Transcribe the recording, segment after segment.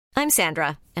I'm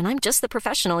Sandra, and I'm just the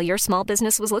professional your small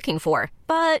business was looking for.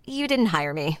 But you didn't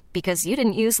hire me because you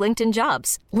didn't use LinkedIn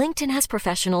Jobs. LinkedIn has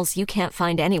professionals you can't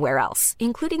find anywhere else,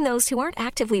 including those who aren't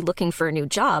actively looking for a new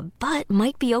job, but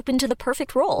might be open to the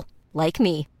perfect role, like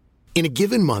me. In a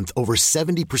given month, over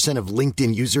 70% of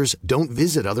LinkedIn users don't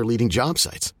visit other leading job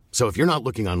sites. So if you're not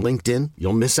looking on LinkedIn,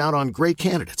 you'll miss out on great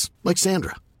candidates like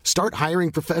Sandra. Start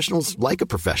hiring professionals like a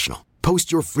professional.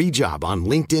 Post your free job on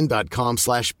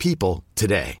linkedin.com/people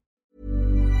today.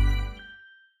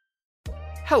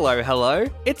 Hello,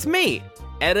 it's me,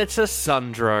 Editor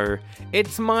Sandro.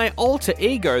 It's my alter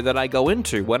ego that I go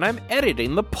into when I'm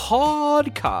editing the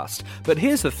podcast. But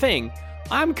here's the thing,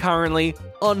 I'm currently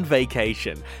on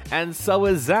vacation, and so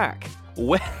is Zach.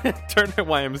 Don't know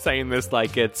why I'm saying this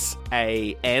like it's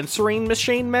a answering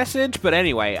machine message, but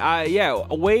anyway,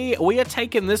 we are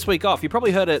taking this week off. You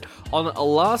probably heard it on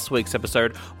last week's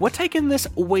episode. We're taking this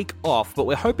week off, but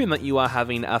we're hoping that you are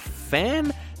having a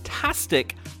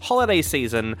fantastic holiday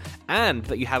season and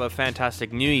that you have a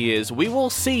fantastic New Year's. We will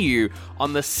see you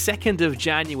on the 2nd of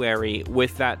January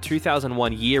with that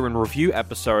 2001 year in review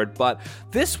episode, but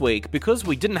this week, because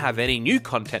we didn't have any new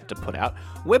content to put out,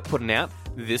 we're putting out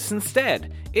this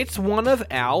instead. It's one of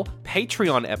our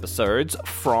Patreon episodes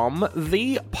from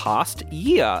the past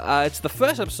year. It's the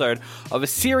first episode of a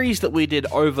series that we did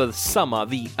over the summer,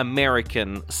 the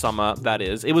American summer, that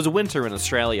is. It was winter in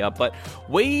Australia, but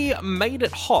we made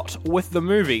it hot with the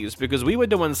movies because we were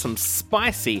doing some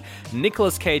spicy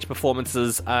Nicolas Cage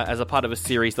performances as a part of a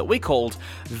series that we called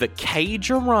The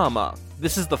Cagerama.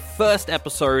 This is the first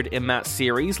episode in that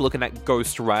series, looking at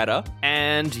Ghost Rider,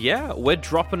 and yeah, we're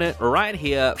dropping it right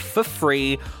here for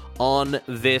free on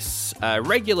this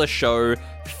regular show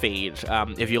feed.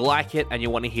 If you like it and you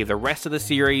want to hear the rest of the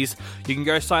series, you can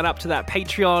go sign up to that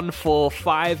Patreon for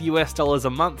 $5 a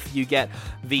month. You get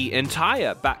the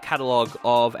entire back catalog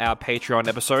of our Patreon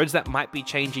episodes. That might be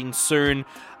changing soon,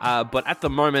 but at the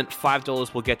moment,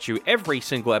 $5 will get you every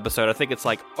single episode. I think it's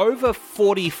like over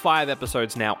 45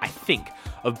 episodes now, I think,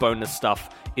 of bonus stuff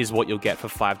is what you'll get for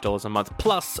 $5 a month.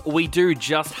 Plus, we do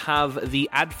just have the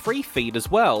ad-free feed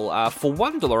as well. For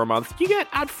 $1 a month, you get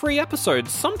ad-free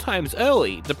episodes, sometimes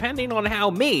early, depending on how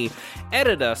me,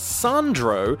 editor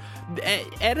Sandro,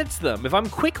 edits them, if I'm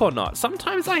quick or not.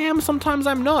 Sometimes I am, sometimes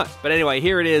I'm not. But anyway,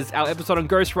 here it is, our episode on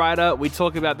Ghost Rider. We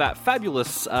talk about that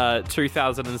fabulous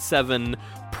 2007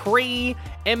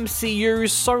 pre-MCU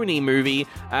Sony movie,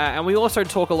 and we also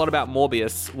talk a lot about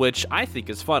Morbius, which I think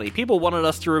is funny. People wanted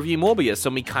us to review Morbius,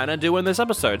 and we kind of do in this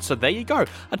episode, so there you go,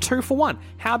 a 2-for-1.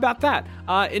 How about that?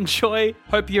 Enjoy,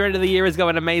 hope your end of the year is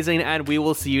going amazing, and we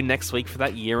will see you next week for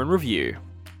that year in review.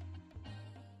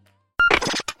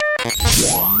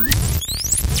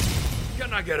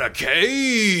 Can I get a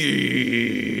cage?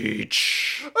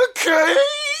 A cage?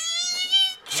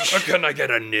 Can I get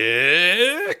a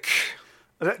Nick?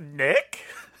 Nick?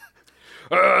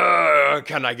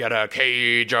 Can I get a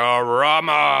Cagerama?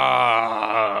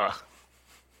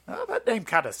 Oh, that name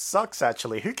kind of sucks,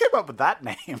 actually. Who came up with that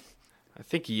name? I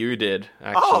think you did,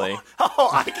 actually.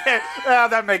 I can't.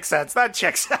 That makes sense. That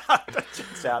checks out.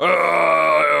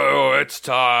 Oh, it's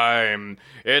time.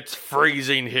 It's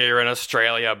freezing here in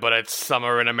Australia, but it's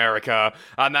summer in America.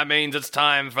 And that means it's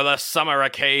time for the summer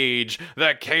cage.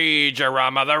 The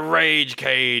Cagerama, the rage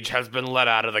cage, has been let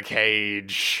out of the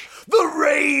cage. The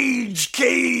rage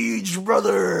cage,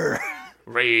 brother.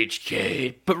 Rage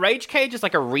cage. But Rage Cage is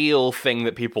like a real thing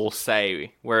that people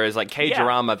say, whereas like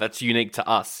Cagerama, that's unique to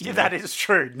us. Yeah, that is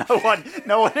true. No one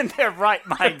in their right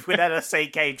mind would ever say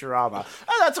Cagerama.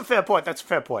 Oh, that's a fair point.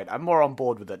 I'm more on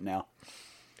board with it now.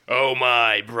 Oh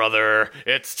my, brother,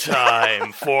 it's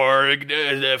time for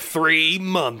 3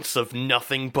 months of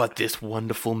nothing but this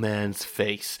wonderful man's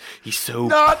face. He's so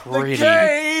pretty. The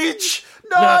cage!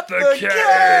 Not the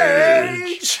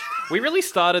cage! We really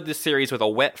started this series with a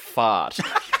wet fart.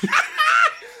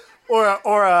 or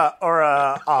a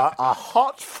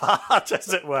hot fart,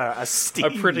 as it were, a steam.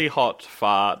 A pretty hot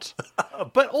fart.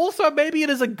 But also, maybe it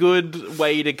is a good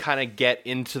way to kind of get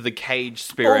into the cage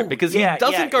spirit, because he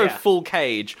doesn't go full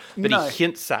cage, but he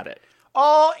hints at it.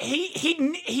 Oh,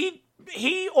 he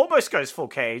almost goes full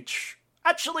cage.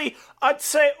 Actually, I'd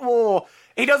say,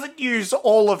 he doesn't use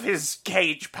all of his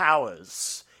cage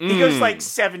powers. He goes like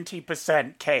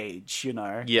 70% cage, you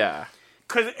know? Yeah.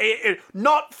 Because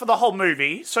not for the whole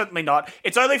movie, certainly not.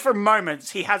 It's only for moments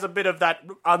he has a bit of that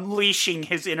unleashing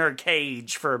his inner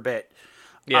cage for a bit.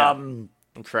 Yeah,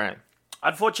 that's right.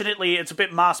 Unfortunately, it's a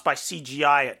bit masked by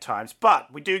CGI at times,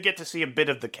 but we do get to see a bit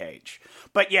of the cage.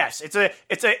 But yes, it's a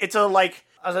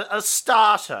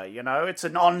starter, you know? It's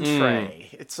an entree.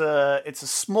 It's a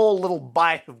small little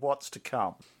bite of what's to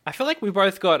come. I feel like we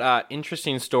both got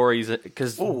interesting stories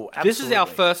because this is our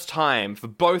absolutely. first time for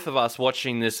both of us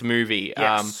watching this movie.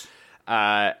 Yes.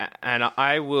 And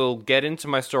I will get into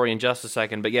my story in just a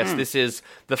second. But yes, this is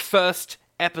the first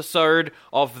episode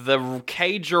of the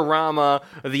Cage-orama,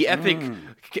 the epic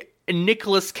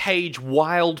Nicolas Cage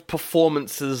wild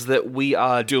performances that we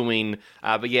are doing.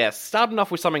 But yes, starting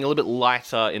off with something a little bit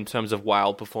lighter in terms of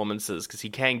wild performances, because he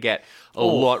can get a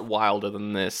lot wilder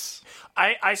than this.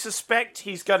 I suspect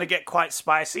he's going to get quite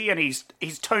spicy, and he's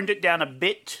toned it down a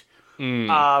bit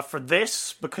for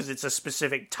this, because it's a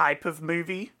specific type of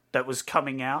movie that was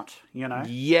coming out, you know?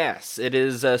 Yes, it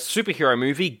is a superhero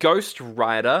movie, Ghost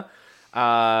Rider,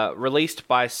 released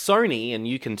by Sony, and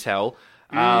you can tell.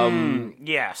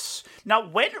 Yes. Now,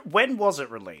 when was it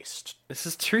released? This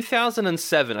is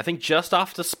 2007, I think just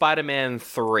after Spider-Man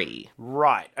 3.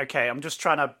 Right, okay, I'm just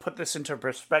trying to put this into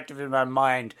perspective in my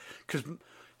mind, because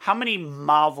how many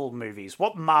Marvel movies,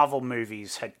 what Marvel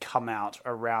movies had come out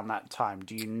around that time?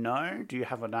 Do you know? Do you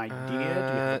have an idea? Do you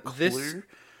have a clue?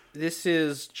 This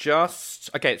is just...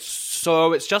 Okay,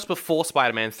 so it's just before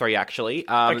Spider-Man 3, actually.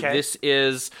 Okay. This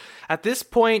is... At this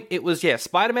point, it was,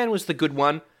 Spider-Man was the good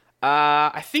one.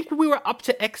 I think we were up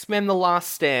to X-Men The Last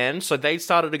Stand, so they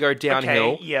started to go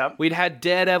downhill. Okay, yeah. We'd had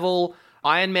Daredevil.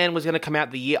 Iron Man was going to come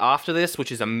out the year after this,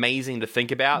 which is amazing to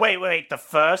think about. Wait, the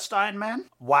first Iron Man?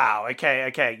 Wow,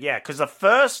 okay, yeah, because the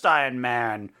first Iron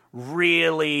Man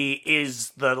really is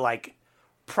the, like,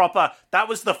 proper... That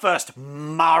was the first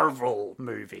Marvel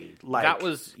movie. Like, That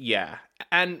was,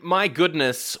 And my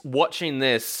goodness, watching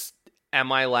this,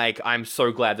 am I like, I'm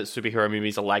so glad that superhero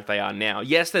movies are like they are now.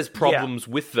 Yes, there's problems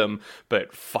with them,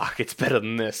 but fuck, it's better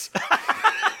than this.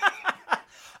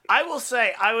 I will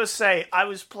say, I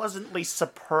was pleasantly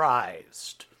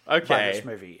surprised by this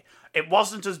movie. It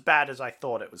wasn't as bad as I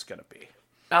thought it was going to be.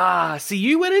 See,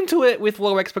 you went into it with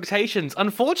low expectations.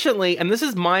 Unfortunately, and this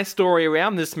is my story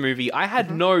around this movie, I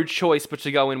had no choice but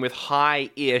to go in with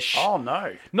high-ish. Oh,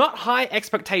 no. Not high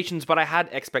expectations, but I had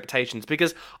expectations,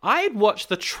 because I had watched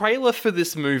the trailer for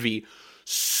this movie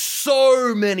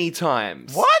so many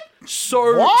times. What?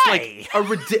 So, Why?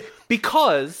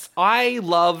 Because I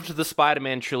loved the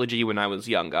Spider-Man trilogy when I was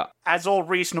younger. As all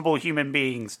reasonable human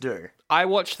beings do. I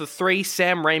watched the 3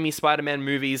 Sam Raimi Spider-Man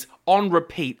movies on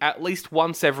repeat at least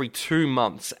once every 2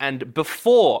 months. And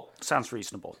before Sounds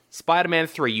reasonable. Spider-Man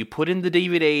 3, you put in the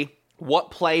DVD,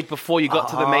 what played before you got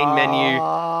to the main menu?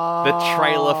 The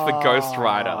trailer for Ghost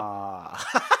Rider.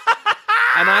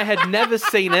 And I had never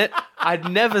seen it. I'd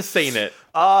never seen it.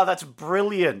 Oh, that's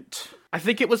brilliant. I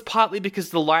think it was partly because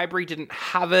the library didn't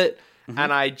have it,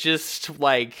 and I just,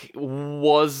 like,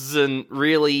 wasn't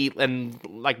really... And,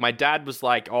 like, my dad was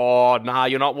like, oh, nah,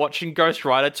 you're not watching Ghost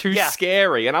Rider, too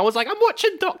scary. And I was like, I'm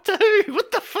watching Doctor Who,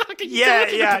 what the fuck are you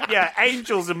talking about? Yeah.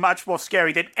 Angels are much more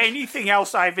scary than anything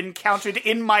else I've encountered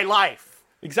in my life.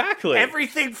 Exactly.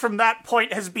 Everything from that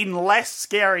point has been less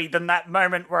scary than that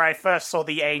moment where I first saw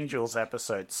the Angels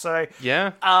episode. So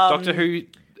Yeah, Doctor Who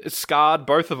scarred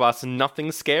both of us and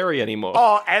nothing's scary anymore.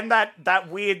 Oh, and that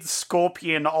weird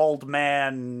scorpion old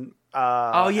man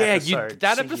episode,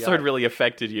 that episode CGI. really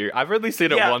affected you. I've only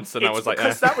seen it once and I was like,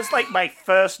 because that was like my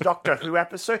first Doctor Who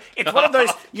episode. It's one of those,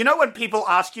 you know, when people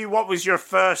ask you what was your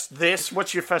first this,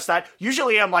 what's your first that,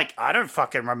 usually I'm like, I don't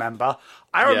fucking remember.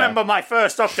 I remember my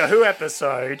first Doctor Who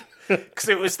episode because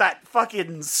it was that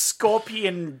fucking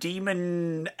scorpion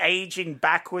demon aging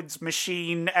backwards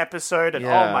machine episode, and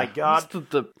oh my god.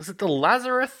 Was it the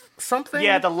Lazarus something?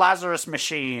 Yeah, the Lazarus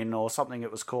machine or something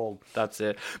it was called. That's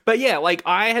it. But yeah, like,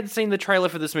 I had seen the trailer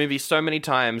for this movie so many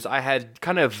times, I had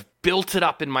kind of built it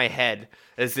up in my head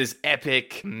as this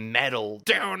epic metal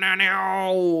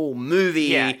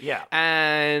movie. Yeah.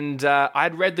 And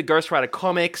I'd read the Ghost Rider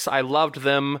comics. I loved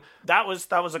them. That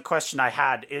was a question I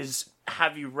had, is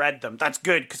have you read them? That's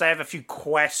good, because I have a few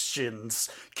questions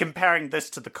comparing this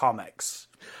to the comics.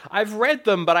 I've read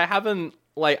them, but I haven't,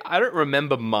 like, I don't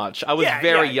remember much. I was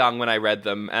very young when I read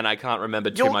them, and I can't remember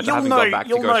too much. I haven't gone back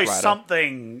to Ghost Rider. You'll know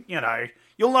something, you know.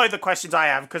 You'll know the questions I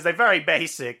have, because they're very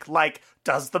basic. Like,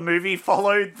 does the movie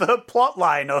follow the plot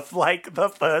line of, like, the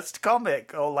first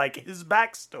comic? Or, like, his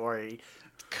backstory?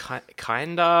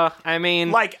 Kinda. I mean...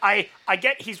 Like, I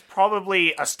get he's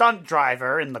probably a stunt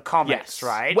driver in the comics,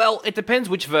 right? Well, it depends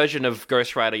which version of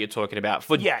Ghost Rider you're talking about.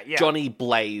 For Johnny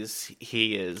Blaze,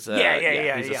 he is... He's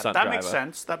a stunt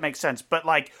driver. That makes sense. But,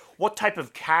 like, what type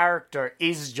of character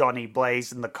is Johnny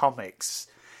Blaze in the comics?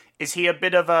 Is he a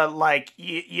bit of a, like...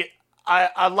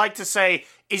 I'd like to say,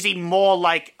 is he more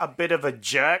like a bit of a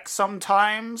jerk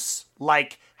sometimes?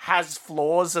 Like, has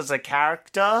flaws as a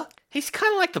character? He's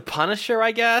kind of like the Punisher,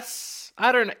 I guess.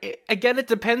 I don't know. Again, it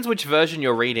depends which version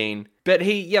you're reading. But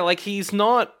he's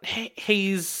not...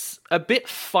 He's a bit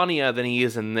funnier than he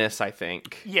is in this, I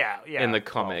think. Yeah. In the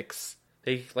comics.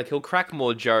 He'll crack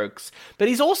more jokes. But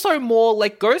he's also more...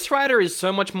 Like, Ghost Rider is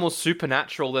so much more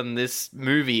supernatural than this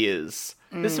movie is.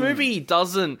 This movie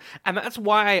doesn't... And that's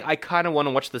why I kind of want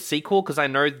to watch the sequel, because I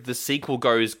know the sequel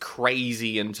goes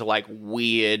crazy into, like,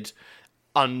 weird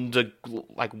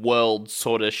world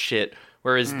sort of shit.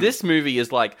 Whereas this movie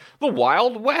is like, the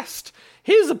Wild West.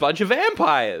 Here's a bunch of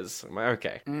vampires. I'm like,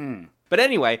 okay. But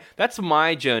anyway, that's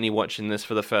my journey watching this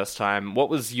for the first time. What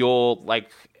was your, like,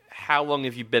 how long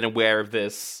have you been aware of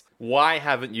this? Why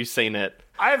haven't you seen it?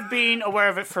 I've been aware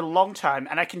of it for a long time,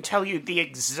 and I can tell you the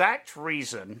exact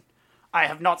reason I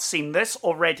have not seen this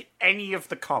or read any of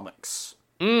the comics.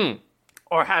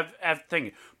 Or have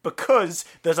thing. Because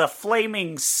there's a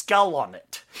flaming skull on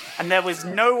it. And there was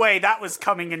no way that was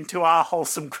coming into our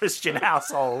wholesome Christian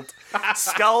household.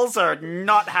 Skulls are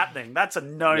not happening. That's a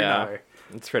no-no. Yeah,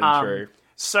 it's pretty true.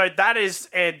 So that is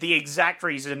the exact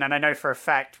reason, and I know for a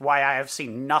fact why I have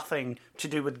seen nothing to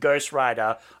do with Ghost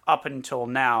Rider up until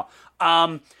now.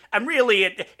 And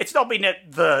really, it's not been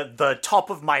at the top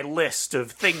of my list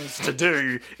of things to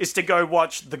do is to go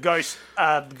watch the Ghost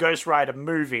Rider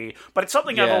movie, but it's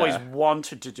something I've always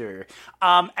wanted to do.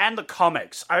 And the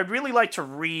comics. I would really like to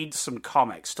read some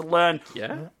comics to learn...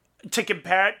 to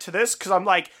compare it to this, because I'm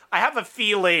like, I have a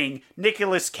feeling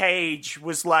Nicolas Cage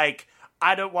was like,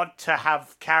 I don't want to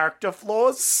have character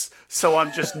flaws, so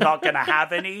I'm just not going to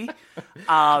have any.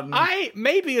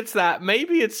 Maybe it's that.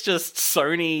 Maybe it's just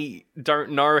Sony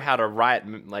don't know how to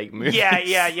write, like, movies.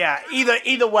 Yeah.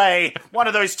 Either way, one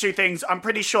of those two things. I'm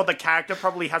pretty sure the character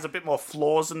probably has a bit more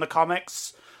flaws in the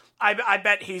comics. I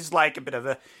bet he's like a bit of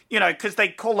a, because they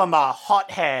call him a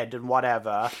hothead and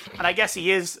whatever. And I guess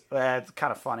he is, it's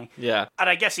kind of funny. Yeah. And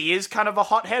I guess he is kind of a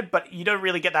hothead, but you don't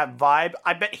really get that vibe.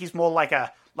 I bet he's more like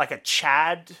a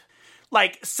Chad,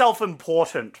 like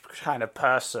self-important kind of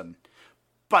person.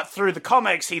 But through the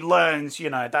comics, he learns,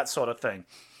 that sort of thing.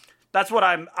 That's what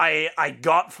I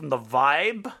got from the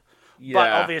vibe. Yeah.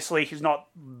 But obviously he's not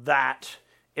that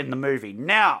in the movie.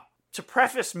 Now, to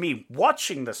preface me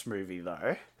watching this movie,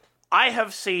 though, I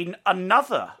have seen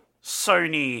another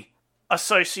Sony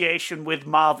association with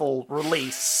Marvel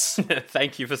release.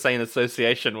 Thank you for saying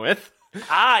association with.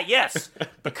 Yes,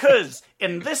 because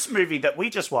in this movie that we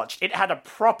just watched, it had a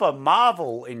proper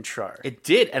Marvel intro. It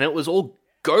did, and it was all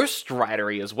Ghost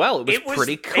Rider-y as well. It was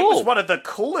pretty cool. It was one of the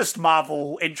coolest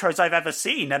Marvel intros I've ever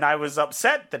seen, and I was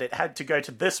upset that it had to go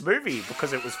to this movie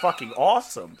because it was fucking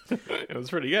awesome. It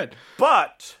was pretty good.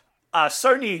 But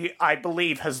Sony, I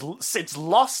believe, has since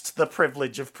lost the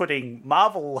privilege of putting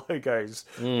Marvel logos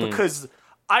because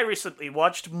I recently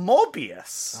watched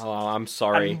Morbius. Oh, I'm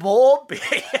sorry. And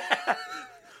Morbius.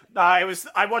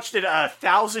 I watched it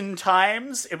 1,000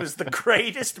 times. It was the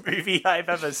greatest movie I've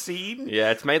ever seen.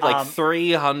 Yeah, it's made like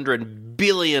 $300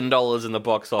 billion in the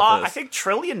box office. I think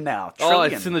trillion now. Oh,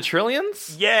 it's in the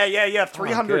trillions? Yeah.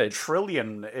 300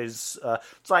 trillion is...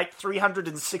 it's like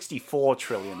 364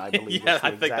 trillion, I believe. Yeah,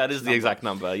 I think that is the exact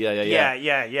number.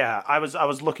 Yeah. I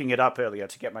was looking it up earlier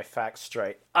to get my facts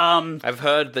straight. I've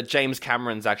heard that James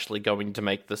Cameron's actually going to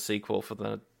make the sequel for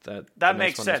that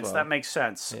makes sense. Well. That makes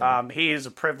sense. Yeah. He is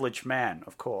a privileged man,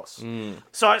 of course.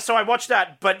 So I watched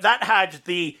that, but that had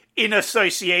the in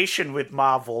association with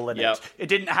Marvel in it. It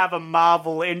didn't have a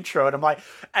Marvel intro, and I'm like,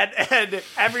 and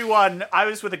everyone. I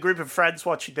was with a group of friends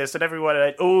watching this, and everyone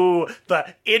like, ooh,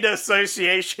 the in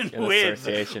association with.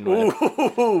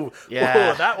 Ooh,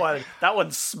 yeah, that one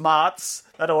smarts.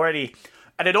 That already,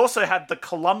 and it also had the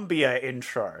Columbia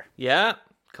intro. Yeah,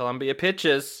 Columbia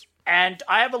Pictures. And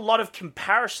I have a lot of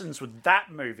comparisons with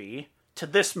that movie to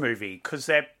this movie because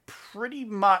they're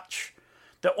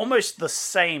almost the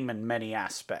same in many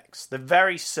aspects. They're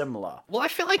very similar. Well, I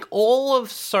feel like all of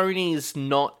Sony's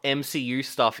not MCU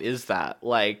stuff is that.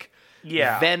 Like,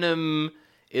 Venom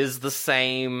is the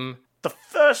same. The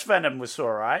first Venom was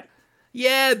alright.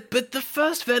 Yeah, but the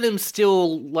first Venom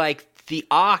still, like, the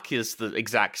arc is the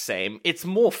exact same. It's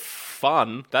more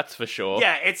fun, that's for sure.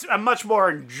 Yeah, it's a much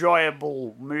more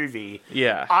enjoyable movie.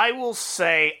 Yeah. I will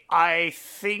say, I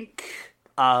think,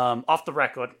 off the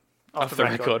record.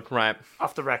 Right.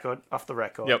 Off the record.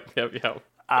 Yep.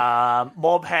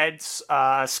 Mob heads,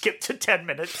 skip to 10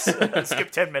 minutes.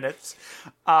 Skip 10 minutes.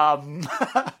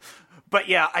 But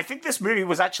yeah, I think this movie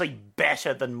was actually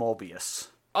better than Morbius.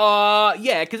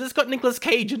 Yeah, because it's got Nicolas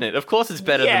Cage in it. Of course it's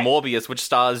better than Morbius, which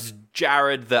stars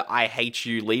Jared the I Hate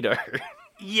You Leto.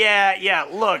 Yeah,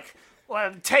 look,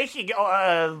 leaving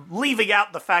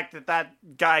out the fact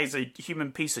that guy's a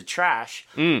human piece of trash,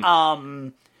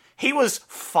 he was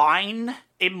fine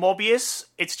in Morbius.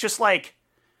 It's just like,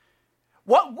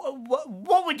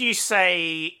 what would you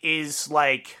say is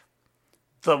like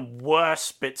the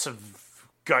worst bits of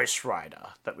Ghost Rider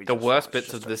that we? The just worst watched? bits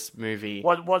Just of this movie.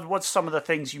 What's some of the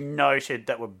things you noted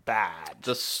that were bad?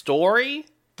 The story?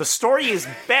 The story is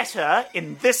better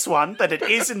in this one than it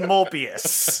is in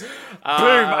Morbius. Boom.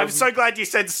 I'm so glad you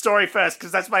said story first,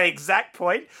 because that's my exact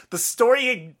point. The story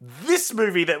in this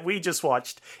movie that we just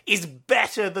watched is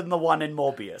better than the one in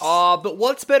Morbius. But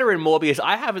what's better in Morbius?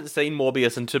 I haven't seen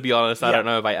Morbius, and to be honest, I don't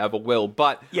know if I ever will.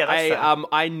 But Yeah, that's fair.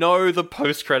 I know the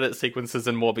post-credit sequences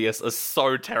in Morbius are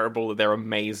so terrible that they're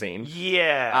amazing.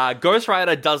 Yeah. Ghost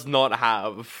Rider does not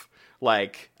have,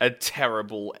 like, a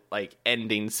terrible, like,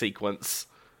 ending sequence.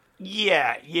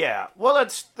 Yeah. Well,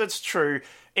 that's true.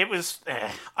 It was,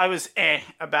 I was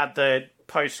about the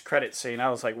post-credit scene. I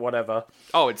was like, whatever.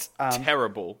 Oh, it's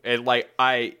terrible.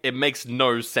 It makes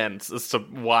no sense as to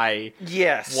why.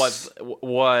 Yes.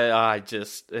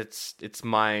 It's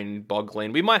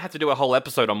mind-boggling. We might have to do a whole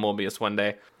episode on Morbius one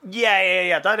day.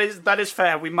 Yeah. That is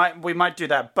fair. We might do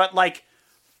that. But like,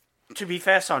 to be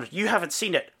fair, Sandra, you haven't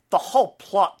seen it. The whole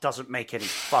plot doesn't make any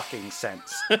fucking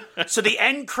sense. So the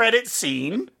end credit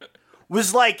scene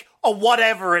was like a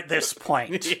whatever at this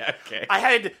point. Yeah, okay. I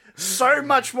had so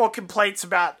much more complaints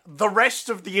about the rest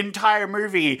of the entire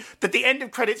movie that the end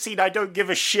of credit scene I don't give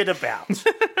a shit about.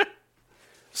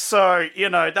 So,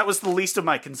 that was the least of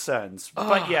my concerns.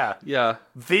 But Yeah.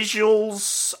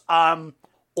 Visuals,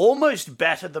 almost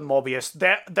better than Morbius.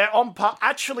 They're on par.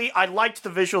 Actually, I liked the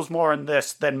visuals more in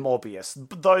this than Morbius,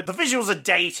 though the visuals are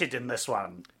dated in this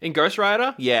one. In Ghost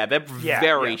Rider? Yeah, they're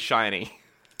very shiny.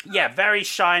 Yeah, very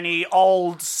shiny,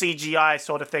 old CGI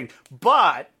sort of thing.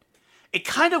 But it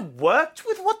kind of worked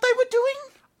with what they were doing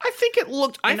I think it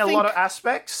looked... in a lot of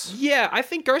aspects. Yeah, I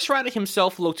think Ghost Rider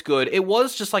himself looked good. It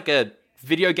was just like a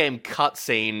video game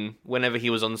cutscene whenever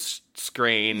he was on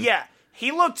screen. Yeah,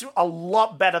 he looked a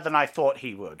lot better than I thought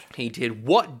he would. He did.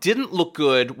 What didn't look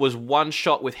good was one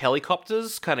shot with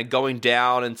helicopters kind of going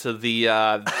down into the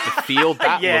field.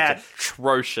 That Yeah. looked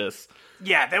atrocious.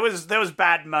 Yeah, there was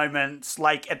bad moments,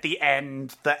 like at the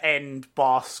end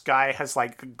boss guy has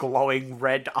like glowing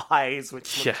red eyes,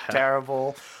 which looked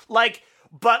terrible.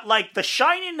 But the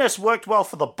shininess worked well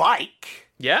for the bike.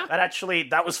 Yeah?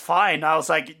 That was fine. I was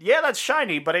like, yeah, that's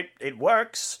shiny, but it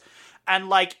works.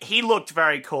 And he looked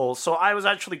very cool, so I was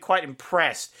actually quite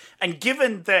impressed. And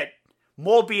given that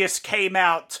Morbius came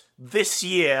out this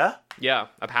year, Yeah,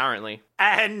 apparently.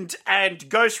 and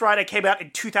Ghost Rider came out in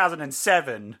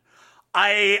 2007,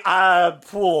 it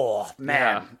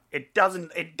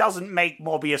doesn't make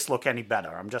Morbius look any better.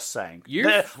 I'm just saying.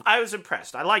 I was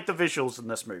impressed. I like the visuals in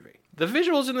this movie. The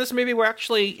visuals in this movie were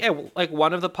actually,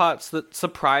 one of the parts that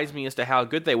surprised me as to how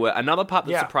good they were. Another part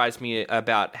that surprised me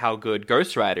about how good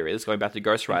Ghost Rider is, going back to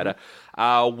Ghost Rider,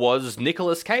 was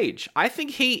Nicolas Cage. I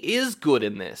think he is good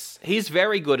in this. He's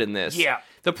very good in this. Yeah.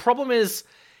 The problem is,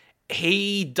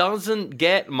 he doesn't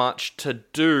get much to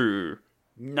do.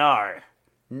 No.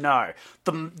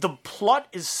 The plot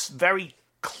is very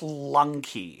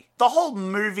clunky. The whole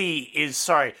movie is,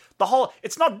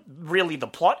 it's not really the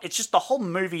plot, it's just the whole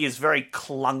movie is very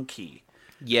clunky.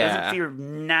 Yeah. It doesn't feel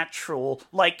natural,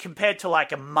 compared to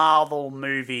a Marvel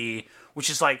movie, which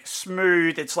is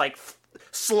smooth, it's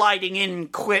sliding in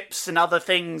quips and other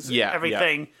things,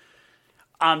 everything.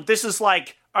 This is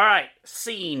alright,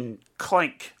 scene,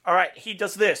 clink. Alright, he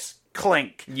does this,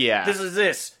 clink. Yeah. This is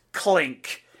this,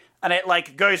 clink. And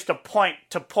it goes to point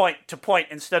to point to point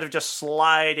instead of just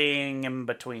sliding in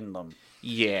between them.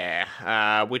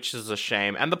 Yeah, which is a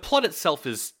shame. And the plot itself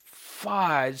is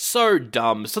so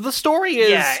dumb. So the story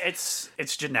is... Yeah,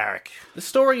 it's generic. The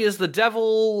story is the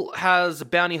devil has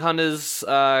bounty hunters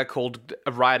called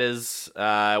riders.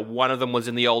 One of them was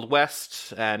in the Old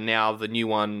West, and now the new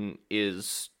one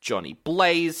is Johnny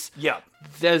Blaze. Yeah.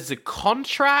 There's a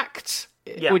contract...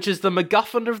 Yeah. Which is the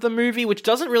MacGuffin of the movie, which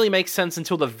doesn't really make sense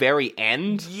until the very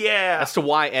end. Yeah. As to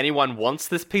why anyone wants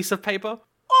this piece of paper.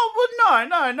 Oh, well,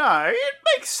 no. It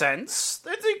makes sense.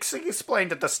 It's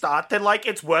explained at the start. They're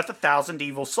it's worth 1,000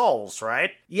 evil souls, right?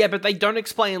 Yeah, but they don't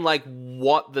explain,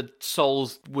 what the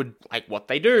souls would, what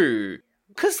they do.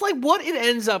 Because, what it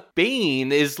ends up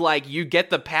being is, you get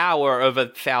the power of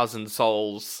 1,000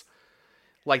 souls.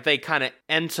 They kind of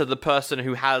enter the person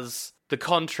who has the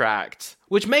contract,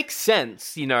 which makes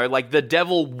sense, the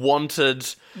devil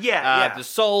wanted the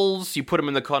souls, you put them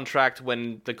in the contract,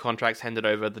 when the contract's handed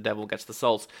over, the devil gets the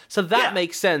souls. So that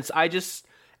makes sense.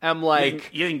 am like...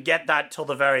 You didn't get that till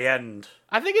the very end.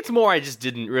 I think it's more I just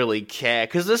didn't really care,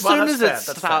 because as Well, soon that's as fair, it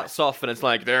that's starts off and it's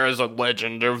like, there is a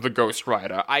legend of the Ghost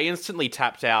Rider, I instantly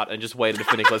tapped out and just waited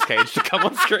for Nicolas Cage to come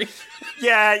on screen.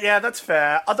 Yeah, that's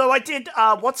fair. Although I did,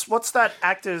 what's that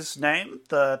actor's name?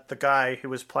 The guy who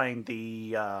was playing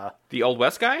the The Old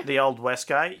West guy? the Old West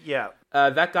guy? Yeah.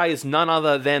 That guy is none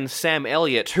other than Sam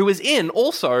Elliott, who is in,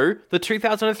 also, the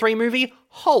 2003 movie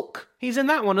Hulk. He's in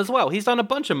that one as well. He's done a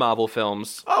bunch of Marvel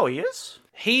films. Oh, he is?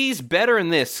 He's better in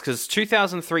this, because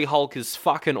 2003 Hulk is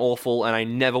fucking awful, and I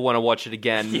never want to watch it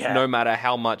again, no matter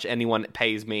how much anyone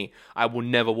pays me. I will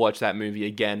never watch that movie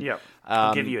again. Yeah.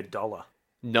 I'll give you $1.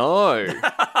 No.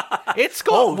 It's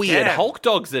got weird damn. Hulk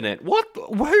dogs in it. What?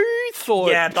 Who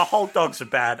thought... Yeah, the Hulk dogs are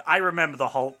bad. I remember the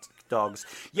Hulk dogs.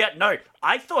 Yeah, no,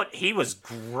 I thought he was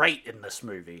great in this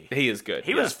movie. He is good.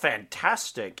 He was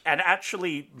fantastic, and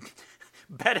actually...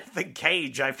 better than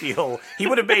Cage, I feel. He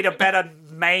would have made a better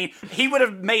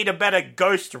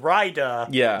Ghost Rider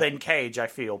than Cage, I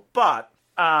feel. But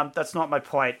that's not my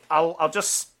point. I'll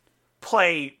just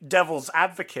play devil's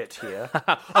advocate here.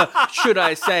 Should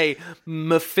I say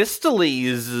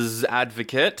Mephistopheles'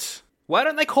 advocate? Why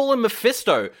don't they call him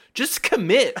Mephisto? Just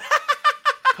commit.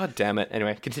 God damn it.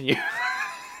 Anyway, continue.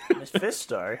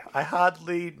 Mephisto? I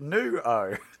hardly knew.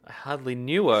 I hardly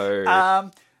knew.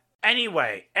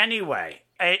 Anyway,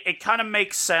 it kind of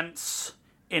makes sense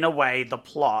in a way, the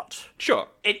plot. Sure.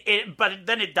 But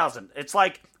then it doesn't. It's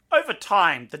like, over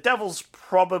time, the devil's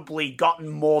probably gotten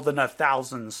more than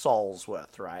 1,000 souls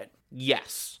worth, right?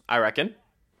 Yes, I reckon.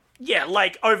 Yeah,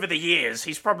 like, over the years,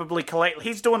 he's probably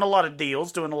he's doing a lot of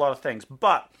deals, doing a lot of things,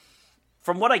 but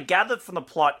from what I gathered from the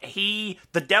plot, the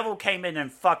devil came in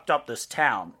and fucked up this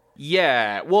town.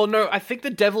 Yeah, well, no, I think the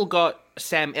devil got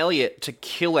Sam Elliott to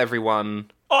kill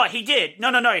everyone. Oh, he did.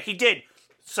 No, he did.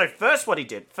 So first what he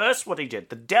did,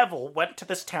 the devil went to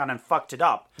this town and fucked it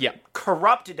up. Yeah.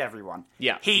 Corrupted everyone.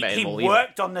 Yeah. He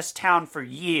worked on this town for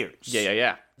years.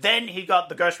 Yeah. Then he got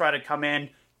the Ghost Rider come in,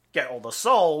 get all the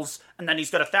souls, and then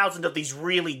he's got 1,000 of these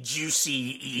really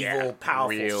juicy, evil,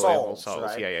 powerful souls.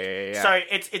 Right? Yeah. So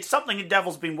it's something the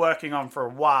devil's been working on for a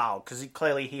while, because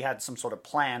clearly he had some sort of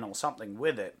plan or something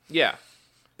with it. Yeah.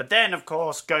 But then, of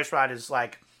course, Ghost Rider's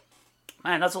like,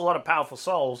 man, that's a lot of powerful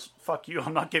souls. Fuck you,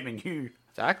 I'm not giving you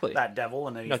that devil.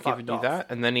 And then he's not giving you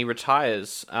that. And then he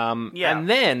retires. Yeah. And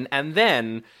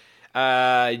then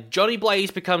Johnny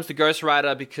Blaze becomes the Ghost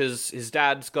Rider because his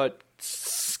dad's got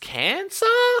cancer?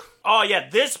 Oh, yeah,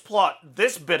 this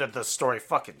bit of the story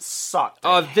fucking sucked.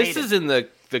 This is in the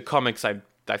comics, I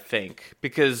think,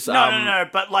 because... No,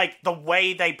 but, like, the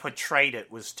way they portrayed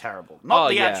it was terrible. Not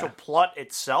the actual plot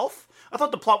itself. I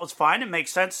thought the plot was fine. It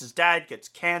makes sense. His dad gets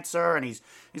cancer, and he's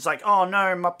like, oh,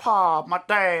 no, my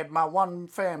dad, my one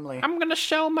family. I'm gonna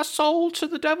sell my soul to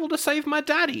the devil to save my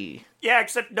daddy. Yeah,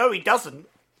 except, no, he doesn't.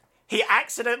 He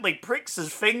accidentally pricks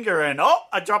his finger, and,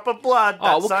 a drop of blood.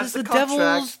 That signs the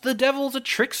contract. The devil's a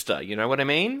trickster, you know what I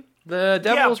mean? The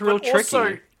devil's real tricky.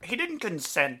 Also, he didn't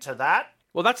consent to that.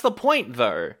 Well, that's the point,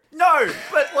 though. No,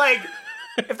 but, like,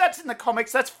 if that's in the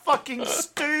comics, that's fucking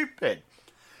stupid.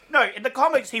 No, in the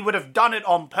comics, he would have done it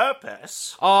on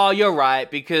purpose. Oh, you're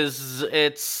right, because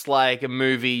it's like a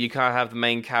movie, you can't have the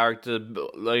main character,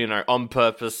 on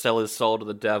purpose sell his soul to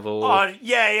the devil. Oh,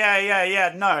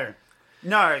 yeah, no.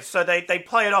 So they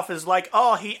play it off as like,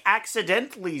 oh, he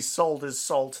accidentally sold his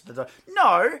soul to the devil.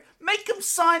 No, make him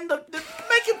sign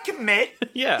make him commit.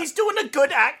 Yeah. He's doing a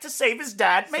good act to save his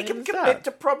dad. Make him commit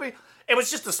to probably... It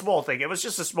was just a small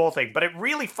thing. But it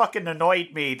really fucking annoyed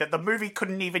me that the movie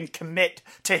couldn't even commit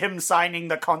to him signing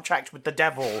the contract with the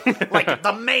devil. Like,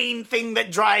 the main thing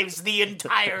that drives the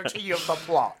entirety of the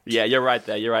plot. Yeah, you're right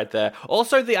there.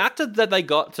 Also, the actor that they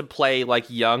got to play, like,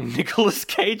 young Nicolas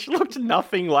Cage looked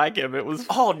nothing like him. It was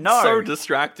so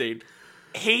distracting.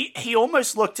 He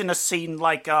almost looked in a scene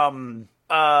like,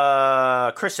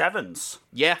 Chris Evans.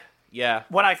 Yeah.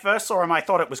 When I first saw him, I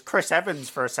thought it was Chris Evans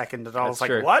for a second, and I was like,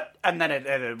 true. what? And then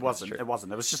it wasn't. It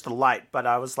wasn't. It was just the light. But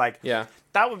I was like,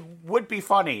 that would be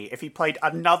funny if he played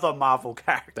another Marvel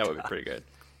character. That would be pretty good.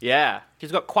 Yeah.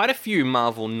 He's got quite a few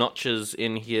Marvel notches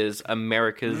in his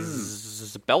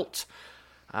America's belt,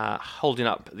 holding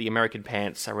up the American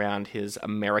pants around his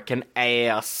American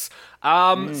ass.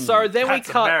 So then we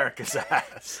cut America's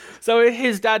ass. So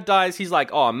his dad dies. He's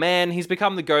like, oh man, he's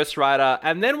become the Ghost Rider.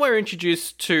 And then we're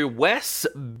introduced to Wes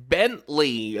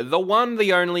Bentley, the one,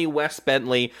 the only Wes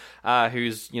Bentley,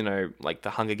 who's, like the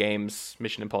Hunger Games,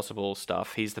 Mission Impossible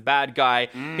stuff. He's the bad guy.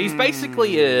 He's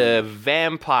basically a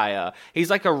vampire. He's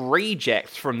like a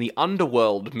reject from the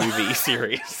Underworld movie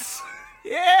series.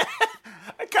 Yeah.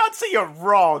 I can't say you're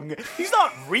wrong. He's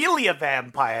not really a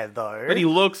vampire, though. But he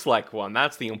looks like one.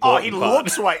 That's the Oh, important he part.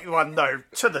 looks like one, though,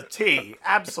 to the T.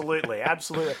 Absolutely,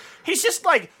 absolutely. He's just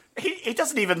like, he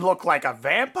doesn't even look like a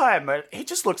vampire, man. He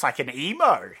just looks like an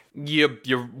emo.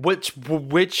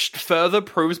 Which further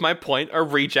proves my point, a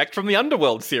reject from the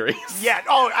Underworld series. Yeah,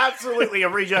 oh, absolutely a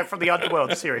reject from the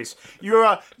Underworld series. You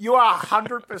are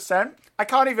 100%. I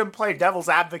can't even play devil's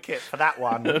advocate for that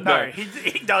one. No,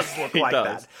 he does look like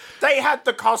does. that. They had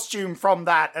the costume from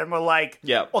that and were like,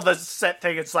 Yep. or the set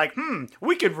thing, it's like,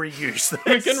 we could reuse this.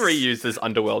 We can reuse this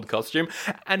Underworld costume.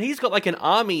 And he's got like an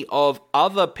army of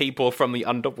other people from the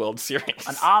Underworld series.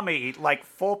 An army, like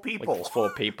 4 people. Like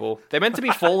 4 people. They're meant to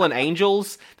be fallen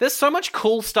angels. There's so much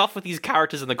cool stuff with these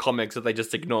characters in the comics that they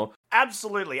just ignore.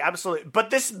 Absolutely, absolutely.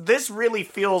 But this really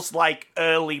feels like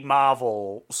early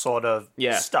Marvel sort of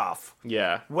stuff.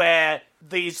 Yeah. Where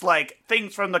these, like,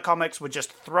 things from the comics were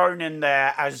just thrown in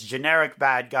there as generic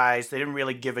bad guys. They didn't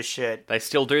really give a shit. They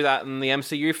still do that in the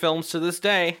MCU films to this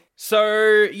day.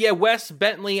 So, yeah, Wes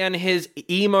Bentley and his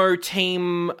emo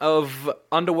team of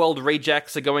Underworld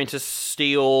rejects are going to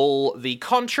steal the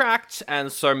contract,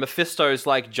 and so Mephisto's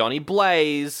like, Johnny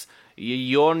Blaze,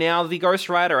 you're now the Ghost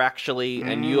Rider, actually,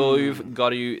 and you've got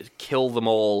to kill them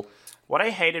all. What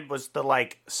I hated was the,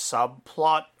 like,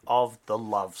 subplot of the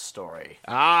love story.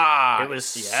 Ah, it was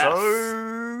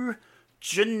so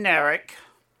generic,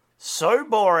 so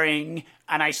boring,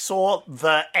 and I saw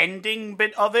the ending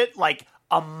bit of it, like,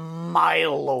 a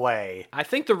mile away. I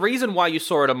think the reason why you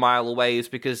saw it a mile away is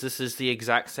because this is the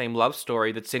exact same love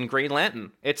story that's in Green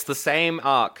Lantern. It's the same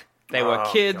arc. They were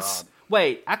kids. God.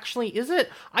 Wait, actually, is it?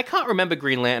 I can't remember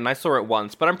Green Lantern. I saw it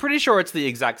once, but I'm pretty sure it's the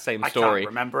exact same story. I can't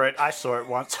remember it. I saw it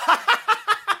once.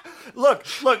 Look.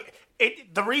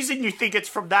 The reason you think it's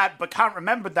from that but can't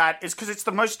remember that is because it's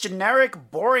the most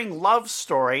generic, boring love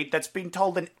story that's been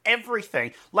told in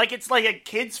everything. Like, it's like a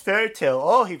kid's fairy tale.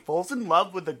 Oh, he falls in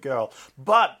love with a girl.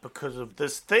 But because of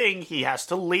this thing, he has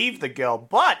to leave the girl.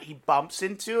 But he bumps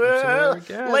into her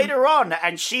later on.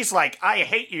 And she's like, I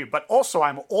hate you, but also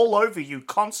I'm all over you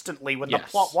constantly when the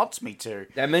plot wants me to.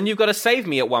 And then you've got to save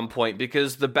me at one point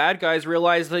because the bad guys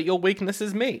realize that your weakness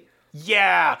is me.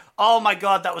 Yeah. Oh my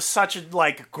god, that was such a,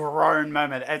 like, grown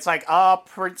moment. It's like,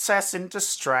 princess in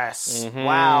distress. Mm-hmm.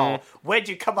 Wow. Where'd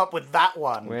you come up with that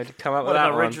one? Where'd you come up with that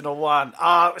one? What an original one.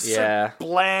 It was so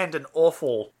bland and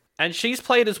awful. And she's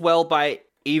played as well by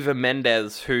Eva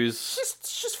Mendes, who's...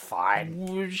 She's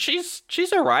fine. She's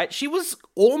alright. She was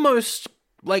almost,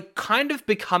 like, kind of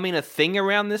becoming a thing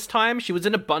around this time. She was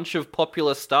in a bunch of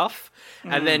popular stuff,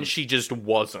 and then she just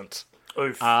wasn't.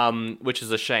 Oof. Which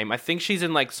is a shame. I think she's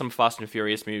in like some Fast and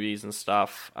Furious movies and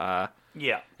stuff.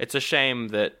 Yeah. It's a shame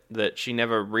that she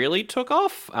never really took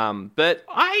off. But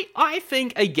I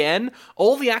think, again,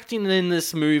 all the acting in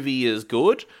this movie is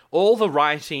good. All the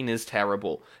writing is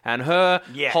terrible. And her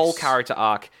whole character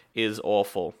arc is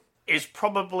awful. Is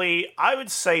probably, I would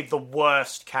say, the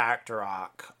worst character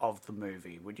arc of the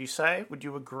movie. Would you say? Would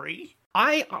you agree?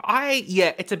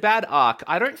 Yeah, it's a bad arc.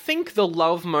 I don't think the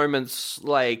love moments,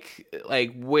 like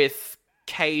with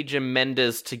Cage and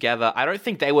Mendes together, I don't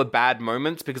think they were bad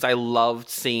moments because I loved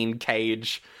seeing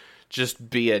Cage just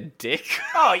be a dick.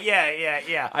 Oh,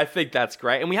 yeah. I think that's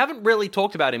great. And we haven't really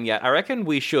talked about him yet. I reckon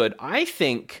we should. I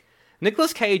think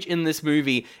Nicolas Cage in this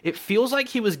movie, it feels like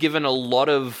he was given a lot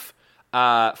of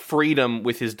freedom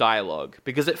with his dialogue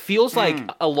because it feels like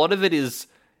a lot of it is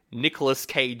Nicolas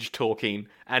Cage talking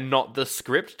and not the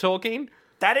script talking.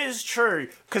 That is true,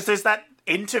 because there's that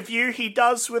interview he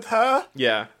does with her.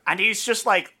 Yeah. And he's just,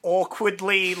 like,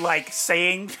 awkwardly, like,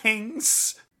 saying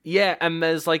things. Yeah, and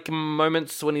there's, like,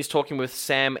 moments when he's talking with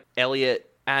Sam Elliott,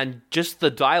 and just the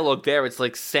dialogue there, it's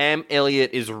like Sam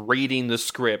Elliott is reading the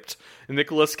script, and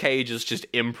Nicolas Cage is just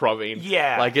improvising.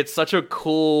 Yeah. Like, it's such a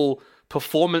cool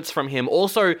performance from him.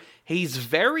 Also, he's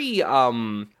very,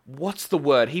 what's the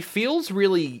word? He feels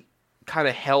really kind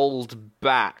of held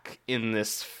back in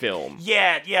this film.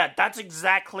 Yeah, that's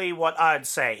exactly what I'd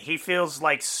say. He feels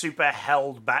like super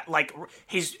held back. Like,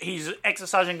 he's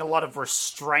exercising a lot of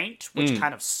restraint, which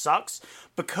kind of sucks,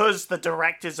 because the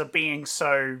directors are being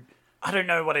so... I don't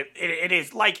know what it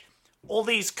is. Like, all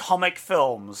these comic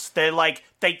films, they're like,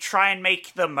 they try and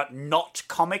make them not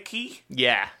comic-y.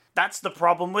 Yeah. That's the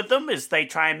problem with them, is they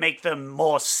try and make them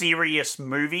more serious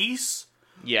movies.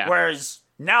 Yeah. Whereas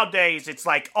nowadays, it's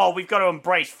like, oh, we've got to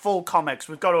embrace full comics.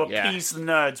 We've got to appease the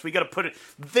nerds. We've got to put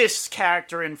this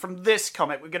character in from this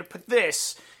comic. We've got to put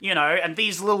this, and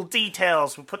these little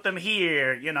details, we'll put them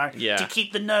here, to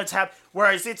keep the nerds happy.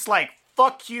 Whereas it's like,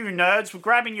 fuck you, nerds. We're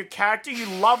grabbing your character. You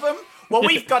love him. Well,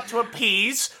 we've got to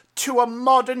appease to a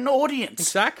modern audience.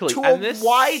 Exactly. To And a this-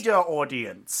 wider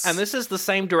audience. And this is the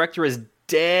same director as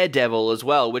Daredevil as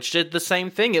well, which did the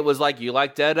same thing. It was like, you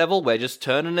like Daredevil? We're just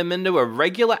turning him into a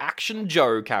regular Action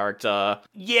Joe character.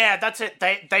 Yeah, that's it.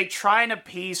 They try and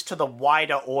appease to the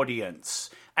wider audience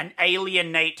and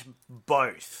alienate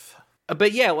both.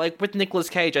 But yeah, like with Nicolas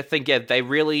Cage, I think, yeah, they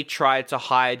really tried to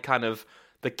hide kind of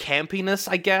the campiness,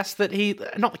 I guess, that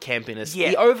not the campiness,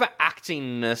 Yeah. the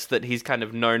overactingness that he's kind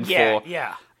of known Yeah, for.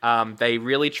 yeah. They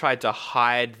really tried to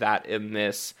hide that in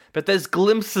this. But there's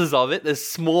glimpses of it. There's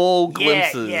small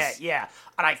glimpses. Yeah.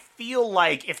 And I feel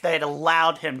like if they had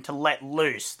allowed him to let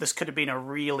loose, this could have been a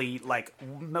really, like,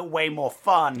 way more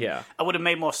fun. Yeah. It would have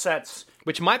made more sense.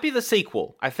 Which might be the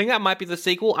sequel. I think that might be the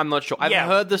sequel. I'm not sure. I've Yeah,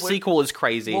 heard the sequel is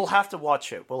crazy. We'll have to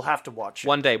watch it.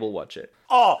 One day we'll watch it.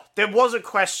 Oh, there was a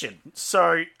question.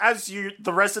 So, as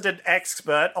the resident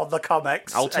expert on the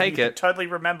comics, I'll and take you it. can totally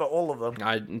remember all of them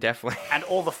I definitely... and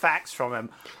all the facts from him.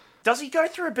 Does he go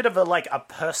through a bit of a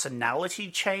personality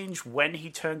change when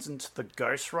he turns into the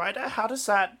Ghost Rider? How does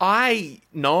that?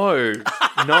 No,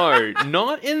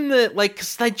 not in the, like,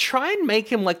 because they try and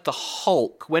make him like the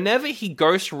Hulk. Whenever he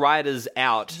Ghost Riders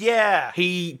out, Yeah.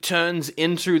 he turns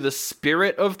into the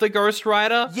spirit of the Ghost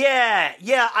Rider. Yeah.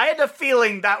 I had a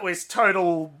feeling that was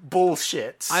total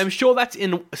bullshit. I'm sure that's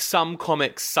in some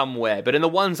comics somewhere, but in the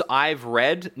ones I've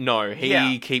read, no,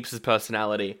 he keeps his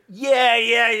personality.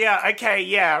 Yeah. Okay,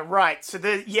 yeah, right. So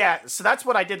that's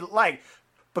what I didn't like.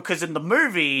 Because in the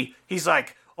movie, he's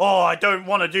like, oh, I don't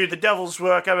want to do the devil's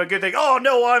work, I'm a good thing. Oh,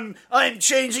 no, I'm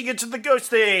changing it to the ghost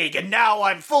thing, and now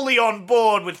I'm fully on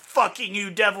board with fucking you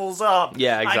devils up.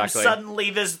 Yeah, exactly. I'm suddenly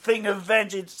this thing of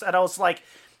vengeance, and I was like,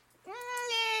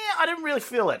 I didn't really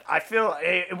feel it. I feel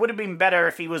it would have been better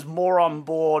if he was more on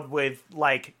board with,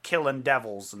 like, killing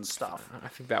devils and stuff. I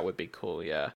think that would be cool,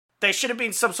 yeah. There should have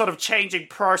been some sort of changing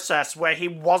process where he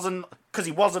wasn't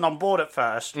on board at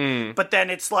first, but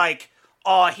then it's like,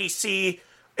 oh, he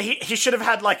should have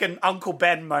had like an Uncle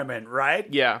Ben moment, right?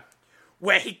 Yeah.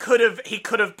 Where he could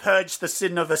have purged the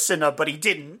sin of a sinner, but he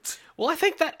didn't. Well, I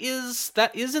think that is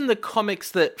in the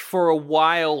comics that for a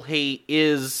while he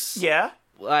is... Yeah.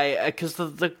 Because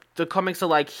the comics are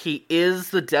like, he is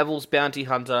the devil's bounty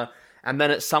hunter, and then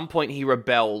at some point he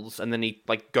rebels, and then he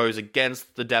like goes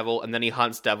against the devil, and then he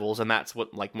hunts devils, and that's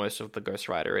what like most of the Ghost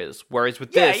Rider is. Whereas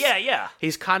with this,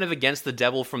 he's kind of against the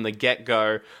devil from the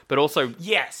get-go, but also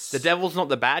Yes. the devil's not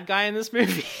the bad guy in this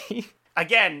movie.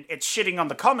 Again, it's shitting on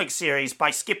the comic series by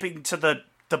skipping to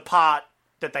the part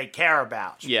that they care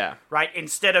about. Yeah. Right?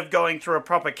 Instead of going through a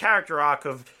proper character arc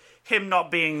of him not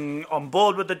being on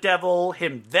board with the devil,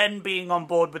 him then being on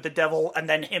board with the devil, and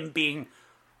then him being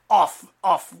off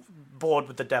board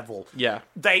with the devil. Yeah.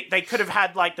 They could have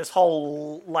had like this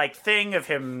whole like thing of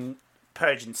him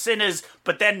purging sinners,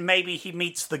 but then maybe he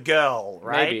meets the girl,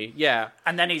 right? Maybe, yeah.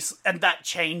 And then that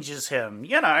changes him,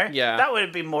 you know? Yeah. That would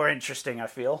have been more interesting, I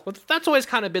feel. Well, that's always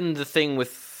kind of been the thing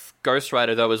with Ghost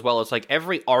Rider, though, as well. It's like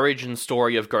every origin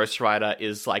story of Ghost Rider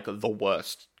is like the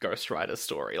worst Ghost Rider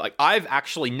story. Like, I've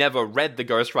actually never read the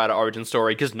Ghost Rider origin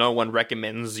story because no one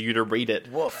recommends you to read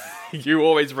it. Woof. You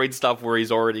always read stuff where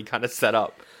he's already kind of set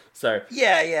up. So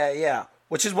Yeah.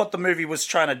 Which is what the movie was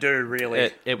trying to do,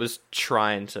 really. it was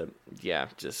trying to,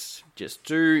 just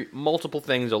do multiple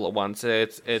things all at once.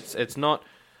 It's not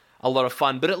a lot of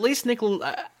fun, but at least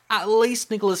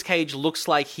Nicolas Cage looks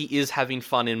like he is having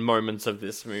fun in moments of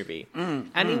this movie.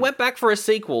 And he went back for a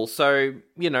sequel, so,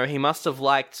 he must have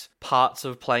liked parts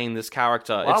of playing this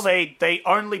character. Well, they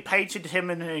only painted him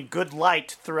in a good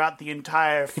light throughout the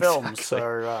entire film, Exactly.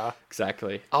 so...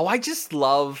 Exactly. Oh,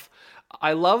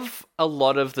 I love a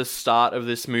lot of the start of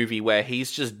this movie where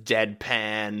he's just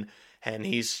deadpan and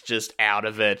he's just out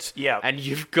of it. Yeah. And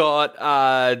you've got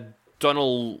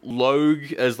Donald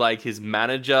Logue as like his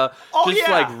manager. Oh, just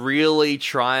yeah. like really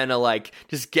trying to like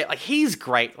just get like he's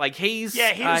great. Like he's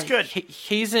he was good.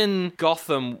 He's in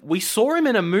Gotham. We saw him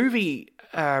in a movie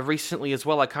recently as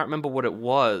well. I can't remember what it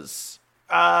was.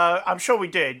 I'm sure we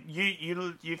did.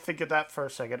 You think of that for a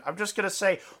second. I'm just gonna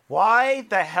say, why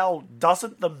the hell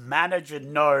doesn't the manager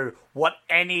know what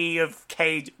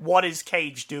is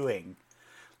Cage doing?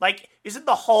 Like, isn't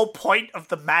the whole point of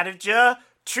the manager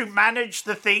to manage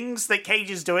the things that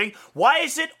Cage is doing? Why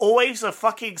is it always a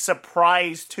fucking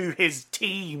surprise to his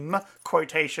team,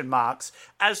 quotation marks,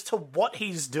 as to what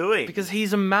he's doing? Because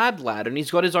he's a mad lad and he's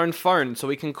got his own phone, so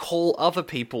he can call other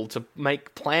people to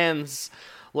make plans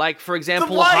Like, for Then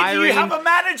example, why hiring... do you have a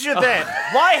manager then?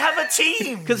 Why have a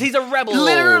team? Because he's a rebel.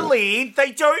 Literally,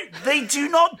 they do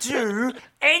not do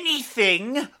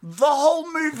anything the whole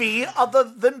movie other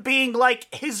than being like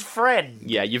his friend.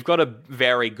 Yeah, you've got a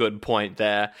very good point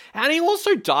there. And he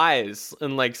also dies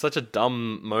in, like, such a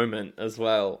dumb moment as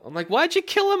well. I'm like, why'd you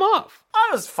kill him off? I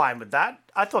was fine with that.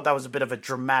 I thought that was a bit of a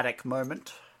dramatic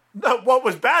moment. No, what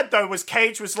was bad, though, was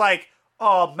Cage was like,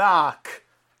 oh, Mark.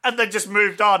 And then just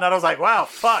moved on, and I was like, wow,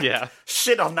 fuck. Yeah.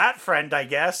 Shit on that friend, I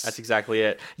guess. That's exactly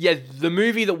it. Yeah, the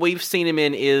movie that we've seen him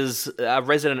in is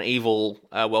Resident Evil,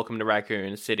 Welcome to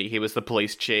Raccoon City. He was the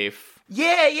police chief.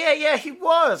 Yeah, he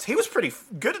was. He was pretty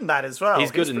good in that as well.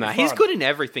 He's good in that. He's good in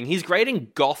everything. He's great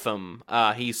in Gotham.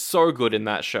 He's so good in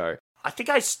that show. I think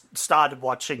I started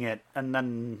watching it, and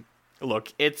then...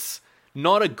 Look, it's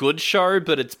not a good show,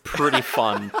 but it's pretty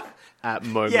fun at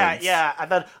moments. Yeah, and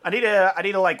then I need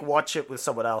to like watch it with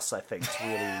someone else. I think to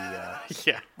really,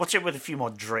 Yeah. watch it with a few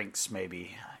more drinks,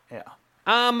 maybe. Yeah.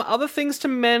 Other things to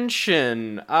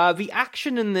mention. The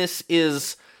action in this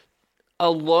is a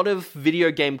lot of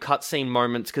video game cutscene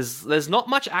moments because there's not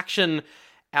much action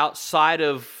outside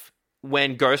of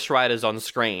when Ghost Rider's on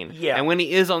screen. Yeah. And when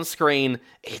he is on screen,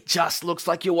 it just looks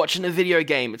like you're watching a video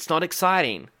game. It's not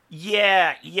exciting.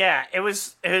 Yeah. It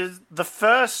was the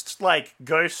first like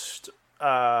Ghost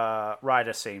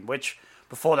Rider scene, which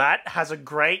before that has a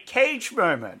great Cage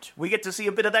moment. We get to see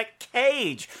a bit of that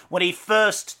Cage when he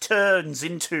first turns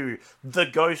into the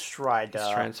Ghost Rider.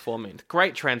 It's transforming.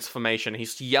 Great transformation.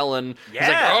 He's yelling. Yeah. He's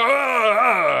like,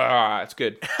 "Arr!" It's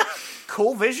good.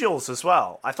 Cool visuals as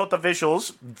well. I thought the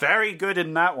visuals very good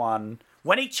in that one.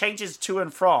 When he changes to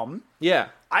and from, Yeah.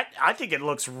 I think it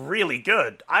looks really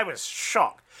good. I was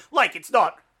shocked. Like, it's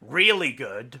not really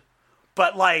good,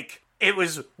 but, like, it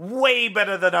was way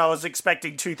better than I was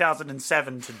expecting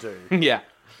 2007 to do. Yeah.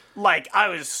 Like, I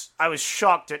was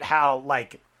shocked at how,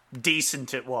 like,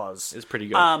 decent it was. It's pretty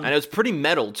good. And it was pretty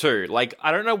metal, too. Like,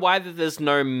 I don't know why there's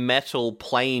no metal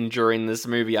playing during this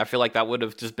movie. I feel like that would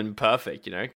have just been perfect,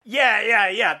 you know?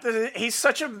 Yeah. He's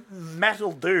such a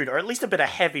metal dude, or at least a bit of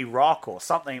heavy rock or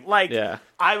something. Like, Yeah.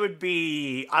 I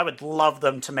would love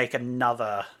them to make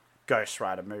another Ghost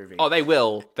Rider movie. Oh, they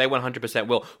will. They 100%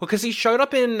 will. Well, because he showed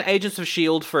up in Agents of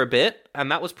S.H.I.E.L.D. for a bit, and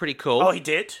that was pretty cool. Oh, he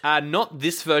did? Not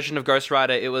this version of Ghost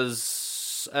Rider. It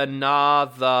was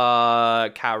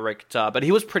another character, but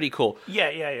he was pretty cool.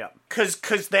 Yeah.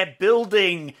 Because they're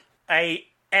building a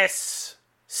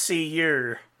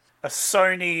SCU, a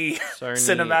Sony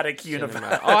Cinematic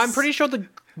Universe. Oh, I'm pretty sure the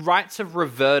rights have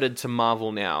reverted to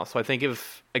Marvel now. So I think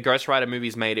if a Ghost Rider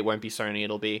movie's made, it won't be Sony.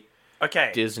 It'll be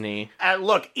Okay. Disney.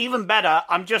 Look, even better,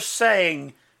 I'm just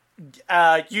saying,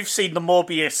 you've seen the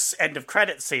Morbius end of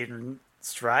credit scenes,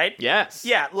 right? Yes.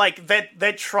 Yeah, like,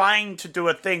 they're trying to do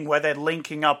a thing where they're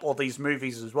linking up all these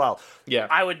movies as well. Yeah.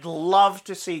 I would love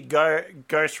to see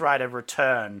Ghost Rider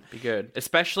return. Be good.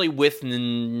 Especially with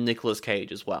Nicolas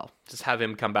Cage as well. Just have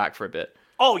him come back for a bit.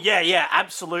 Oh, yeah,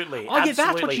 absolutely. Oh, yeah,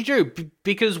 that's what you do.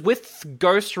 Because with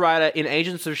Ghost Rider in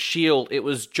Agents of S.H.I.E.L.D., it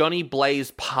was Johnny Blaze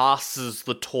passes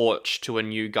the torch to a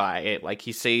new guy.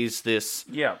 He sees this...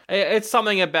 Yeah. It's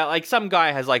something about, like, some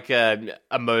guy has, like, a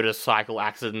motorcycle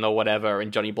accident or whatever,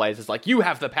 and Johnny Blaze is like, you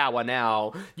have the power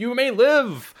now. You may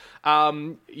live.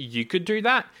 You could do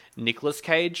that. Nicolas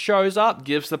Cage shows up,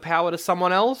 gives the power to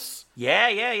someone else.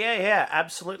 Yeah,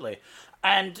 absolutely.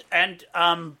 And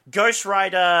Ghost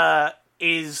Rider...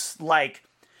 is like,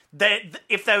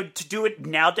 if they were to do it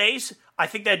nowadays, I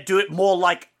think they'd do it more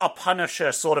like a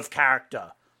Punisher sort of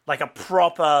character. Like a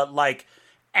proper, like,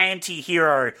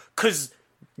 anti-hero. Because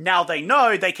now they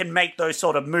know they can make those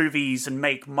sort of movies and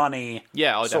make money.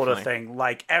 Yeah, sort definitely. of thing.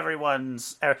 Like,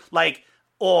 everyone's, like,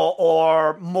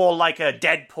 or more like a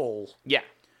Deadpool. Yeah.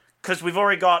 Because we've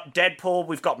already got Deadpool,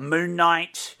 we've got Moon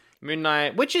Knight. Moon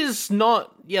Knight, which is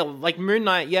not, like Moon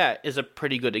Knight, is a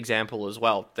pretty good example as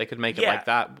well. They could make it like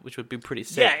that, which would be pretty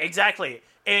sick. Yeah, exactly.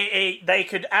 They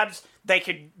could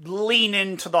lean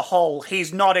into the whole,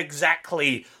 he's not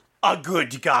exactly a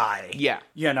good guy. Yeah.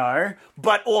 You know?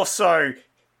 But also,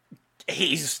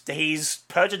 he's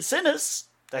purging sinners.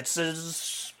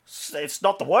 It's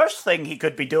not the worst thing he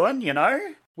could be doing, you know?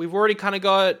 We've already kind of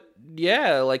got,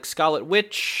 like Scarlet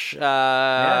Witch,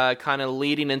 kind of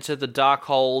leading into the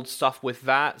Darkhold stuff with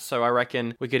that. So I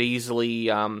reckon we could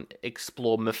easily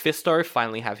explore Mephisto,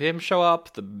 finally have him show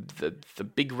up, the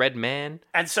big red man.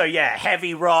 And so,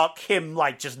 Heavy Rock, him,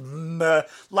 like, just,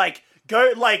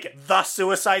 Go, like, the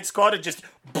Suicide Squad and just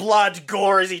blood,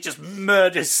 gore as he just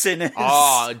murders sinners.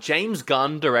 Oh, James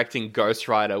Gunn directing Ghost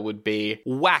Rider would be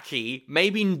wacky.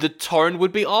 Maybe the tone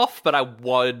would be off, but I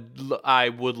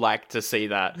would like to see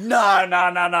that. No.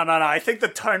 I think the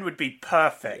tone would be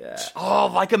perfect. Yeah. Oh,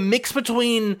 like a mix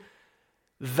between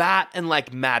that and,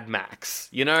 like, Mad Max,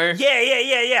 you know?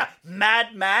 Yeah.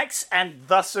 Mad Max and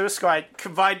the Suicide Squad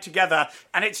combined together,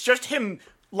 and it's just him,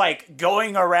 like,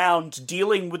 going around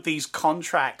dealing with these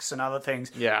contracts and other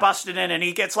things, busted in, and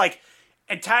he gets, like,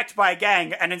 attacked by a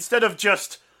gang, and instead of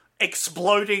just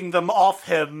exploding them off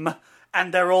him,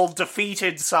 and they're all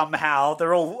defeated somehow,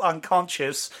 they're all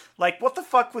unconscious, like, what the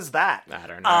fuck was that? I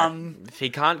don't know. He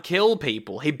can't kill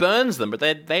people. He burns them, but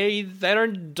they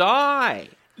don't die.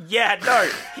 Yeah, no,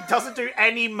 he doesn't do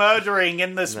any murdering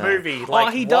in this movie.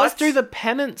 Like, he does do the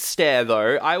penance stare,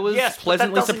 though. I was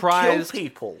pleasantly but that surprised. Kill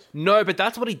people. No, but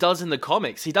that's what he does in the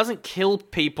comics. He doesn't kill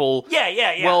people.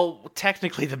 Yeah. Well,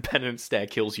 technically, the penance stare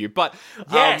kills you, but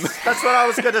yes, that's what I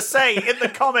was going to say. In the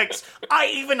comics,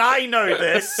 I know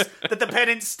this, that the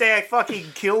penance stare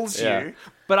fucking kills you.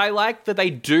 But I like that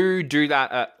they do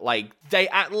that. They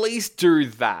at least do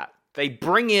that. They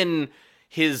bring in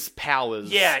his powers.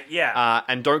 Yeah.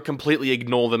 And don't completely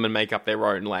ignore them and make up their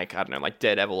own, like, I don't know, like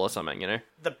Daredevil or something, you know?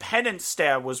 The penance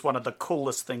stare was one of the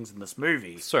coolest things in this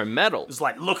movie. So metal. It was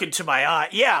like, look into my eye.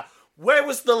 Yeah. Where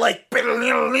was the, like,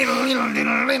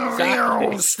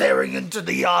 staring into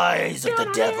the eyes of the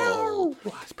devil?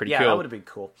 That's pretty cool. Yeah, that would have been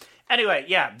cool. Anyway,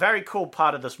 yeah, very cool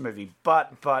part of this movie.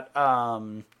 But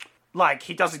like,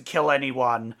 he doesn't kill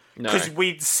anyone. Because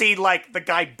we'd see, like, the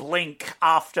guy blink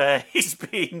after he's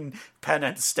been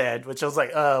penance stared, which I was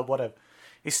like, whatever.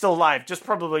 He's still alive, just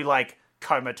probably, like,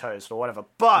 comatose or whatever.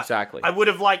 But exactly. I would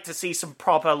have liked to see some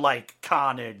proper, like,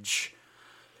 carnage.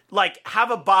 Like,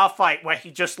 have a bar fight where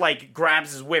he just, like,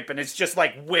 grabs his whip and it's just,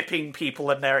 like, whipping people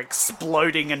and they're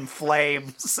exploding in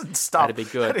flames and stuff. That'd be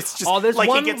good. And it's just, there's like,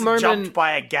 one he gets moment, jumped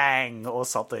by a gang or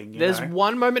something. There's know?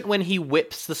 one moment when he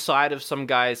whips the side of some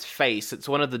guy's face. It's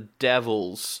one of the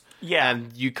devils. Yeah.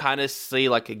 And you kind of see,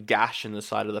 like, a gash in the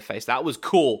side of the face. That was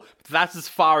cool. That's as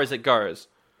far as it goes.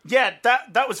 Yeah,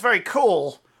 that was very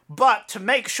cool. But to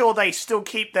make sure they still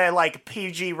keep their, like,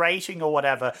 PG rating or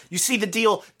whatever, you see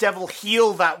the devil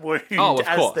heal that wound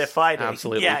as they're fighting.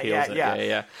 Absolutely heals it.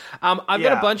 Yeah. I've Yeah.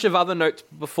 got a bunch of other notes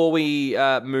before we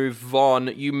move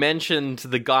on. You mentioned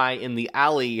the guy in the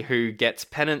alley who gets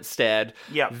penance stared.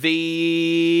 Yeah.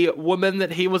 The woman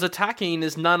that he was attacking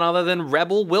is none other than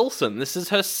Rebel Wilson. This is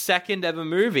her second ever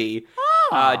movie.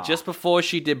 Just before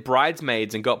she did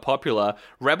Bridesmaids and got popular,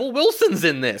 Rebel Wilson's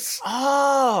in this.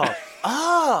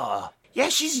 Yeah,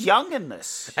 she's young in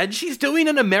this. And she's doing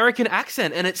an American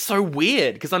accent, and it's so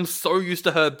weird, because I'm so used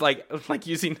to her, like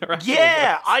using her accent.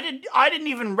 Yeah, I didn't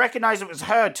even recognize it was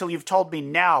her till you've told me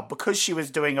now, because she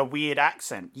was doing a weird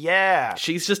accent. Yeah.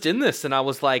 She's just in this, and I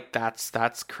was like,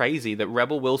 that's crazy, that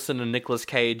Rebel Wilson and Nicolas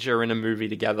Cage are in a movie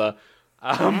together.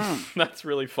 That's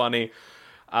really funny.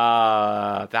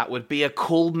 That would be a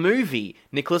cool movie.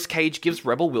 Nicolas Cage gives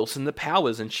Rebel Wilson the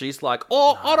powers, and she's like,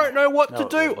 I don't know what to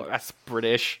do. Oh, that's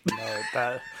British.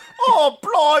 Oh,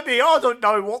 blimey, I don't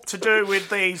know what to do with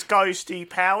these ghosty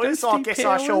powers. I guess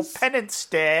I shall penance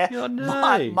stare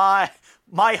my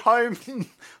home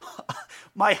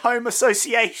my home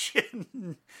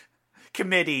association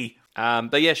committee.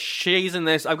 But yeah, she's in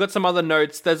this. I've got some other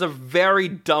notes. There's a very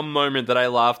dumb moment that I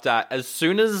laughed at. As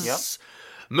soon as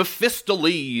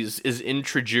Mephistopheles is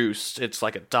introduced, it's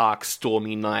like a dark,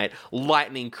 stormy night.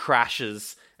 Lightning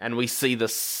crashes, and we see the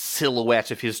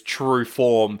silhouette of his true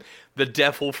form, the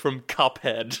devil from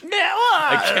Cuphead,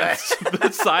 against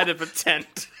the side of a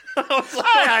tent.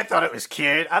 I thought it was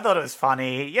cute. I thought it was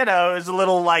funny. You know, it was a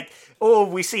little like,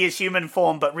 we see his human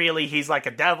form, but really he's like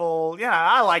a devil. Yeah,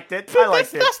 I liked it.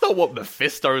 That's not what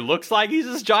Mephisto looks like. He's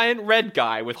this giant red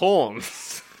guy with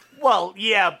horns. Well,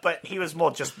 yeah, but he was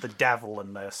more just the devil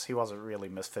in this. He wasn't really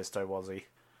Mephisto, was he?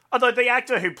 Although the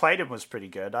actor who played him was pretty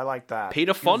good. I like that.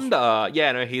 Peter Fonda.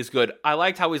 Yeah, no, he's good. I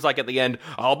liked how he's like at the end,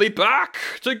 I'll be back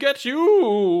to get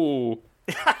you.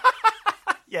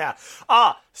 Yeah.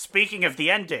 Speaking of the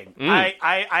ending,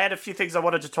 I had a few things I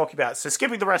wanted to talk about. So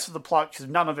skipping the rest of the plot, because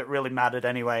none of it really mattered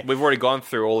anyway. We've already gone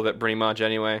through all of it pretty much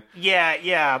anyway.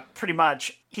 Yeah, pretty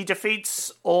much. He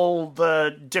defeats all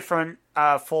the different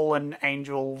fallen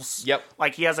angels. Yep.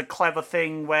 Like, he has a clever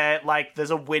thing where, like,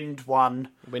 there's a wind one.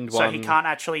 So he can't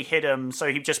actually hit him,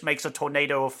 so he just makes a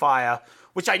tornado of fire,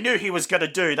 which I knew he was going to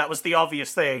do. That was the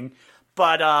obvious thing.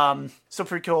 But, still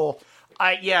pretty cool.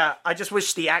 I just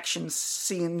wish the action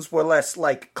scenes were less,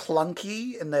 like,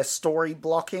 clunky in their story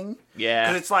blocking. Yeah.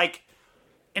 Because it's like,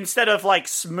 instead of like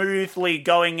smoothly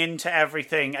going into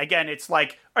everything, again, it's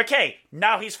like, okay,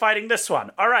 now he's fighting this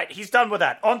one. All right, he's done with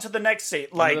that. On to the next scene.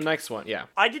 Like, the next one, yeah.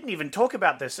 I didn't even talk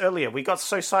about this earlier. We got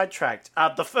so sidetracked.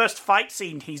 The first fight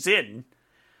scene he's in,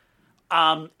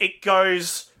 it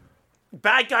goes,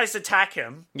 bad guys attack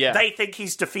him. Yeah. They think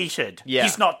he's defeated. Yeah.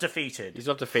 He's not defeated. He's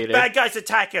not defeated. Bad guys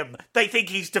attack him. They think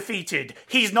he's defeated.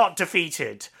 He's not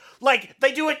defeated. Like,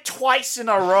 they do it twice in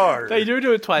a row. They do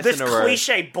it twice This in a row.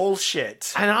 cliche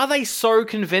bullshit. And are they so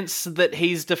convinced that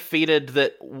he's defeated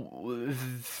that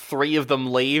 3 of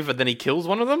them leave and then he kills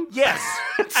one of them? Yes.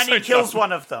 And so he kills dumb.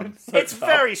 one of them. It's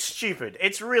very stupid.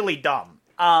 It's really dumb.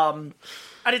 And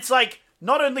it's like,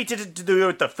 not only did it do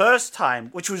it the first time,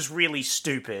 which was really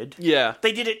stupid. Yeah.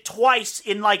 They did it twice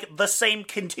in, like, the same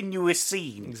continuous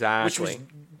scene. Exactly. Which was,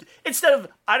 instead of,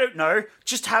 I don't know,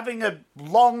 just having a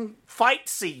long fight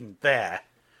scene there,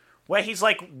 where he's,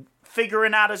 like,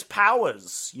 figuring out his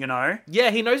powers, you know?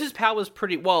 Yeah, he knows his powers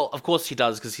pretty well. Of course he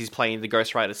does, because he's playing the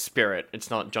Ghost Rider spirit.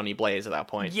 It's not Johnny Blaze at that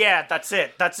point. Yeah, that's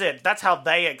it. That's how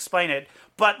they explain it.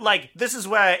 But, like, this is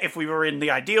where, if we were in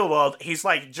the ideal world, he's,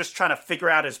 like, just trying to figure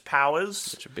out his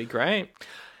powers. Which would be great.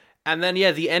 And then,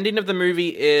 yeah, the ending of the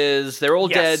movie is they're all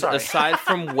dead, sorry. aside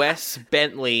from Wes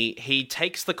Bentley. He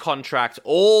takes the contract,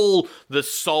 all the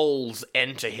souls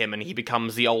enter him, and he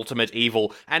becomes the ultimate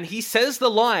evil. And he says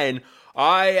the line,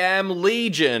 "I am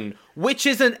Legion," which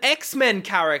is an X-Men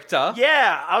character.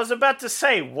 Yeah, I was about to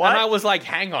say, what? And I was like,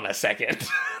 hang on a second.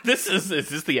 Is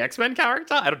this the X-Men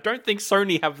character? I don't think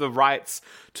Sony have the rights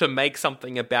to make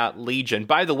something about Legion.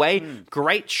 By the way,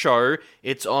 great show.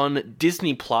 It's on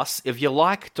Disney Plus. If you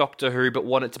like Doctor Who but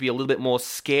want it to be a little bit more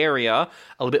scarier,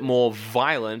 a little bit more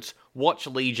violent, watch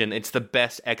Legion. It's the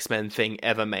best X-Men thing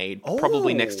ever made.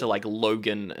 Probably next to like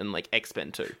Logan and like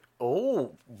X-Men 2.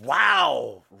 Oh,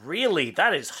 wow. Really?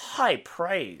 That is high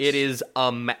praise. It is,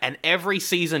 and every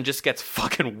season just gets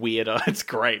fucking weirder. It's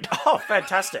great. Oh,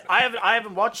 fantastic. I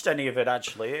haven't watched any of it,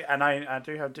 actually, and I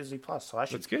do have Disney Plus, so I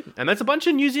should... It's good. And there's a bunch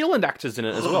of New Zealand actors in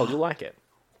it as well. You'll like it.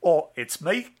 Oh, it's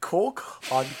me, Korg.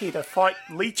 I'm here to fight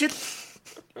Legion.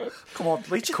 Come on,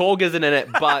 Legion. Korg isn't in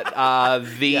it, but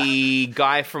the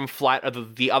guy from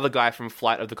the other guy from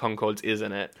Flight of the Conchords is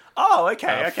in it. Oh,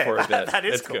 okay, okay. For a bit. That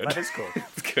is It's cool. good. That is cool.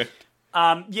 It's good.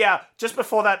 Yeah, just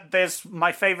before that, there's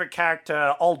my favorite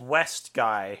character, Old West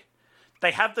guy.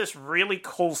 They have this really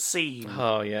cool scene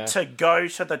Oh, yeah. to go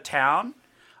to the town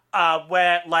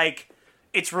where, like,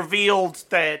 it's revealed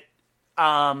that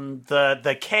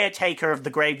the caretaker of the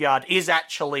graveyard is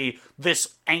actually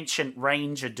this ancient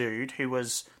ranger dude who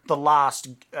was the last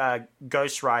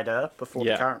Ghost Rider before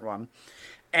the current one.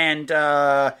 And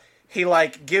he,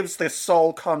 like, gives this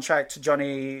soul contract to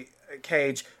Johnny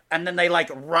Cage, and then they, like,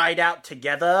 ride out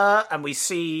together, and we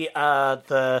see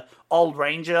the old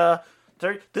ranger.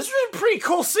 This was a pretty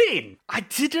cool scene. I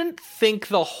didn't think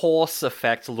the horse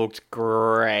effect looked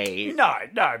great. No,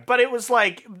 but it was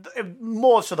like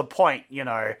more to the point, you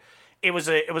know. It was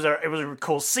a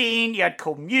cool scene. You had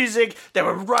cool music. They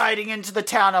were riding into the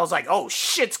town. I was like, oh,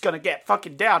 shit's gonna get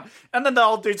fucking down. And then the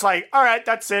old dude's like, all right,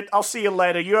 that's it. I'll see you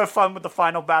later. You have fun with the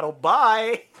final battle.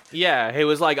 Bye. Yeah, he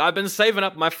was like, I've been saving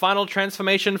up my final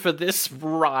transformation for this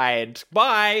ride.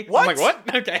 Bye. What? I'm like,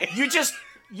 what? Okay. You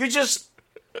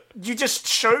just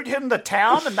showed him the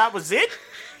town and that was it?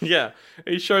 Yeah,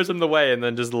 he shows him the way and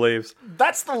then just leaves.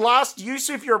 That's the last use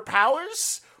of your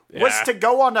powers? Was Yeah. to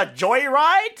go on a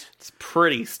joyride? It's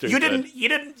pretty stupid. You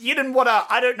didn't want to,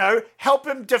 I don't know, help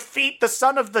him defeat the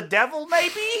son of the devil,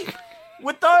 maybe?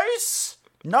 With those?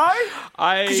 No?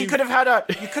 Because you could have had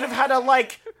a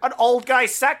like an old guy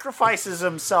sacrifices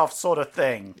himself sort of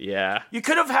thing. Yeah. You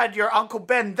could have had your Uncle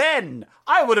Ben then.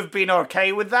 I would have been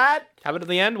okay with that. Have it at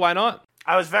the end, why not?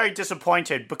 I was very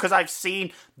disappointed because I've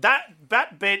seen that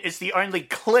bit is the only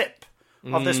clip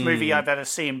of this movie I've ever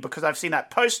seen, because I've seen that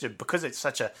posted, because it's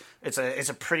such it's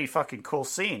a pretty fucking cool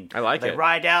scene. I like they it. They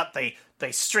ride out, they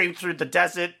stream through the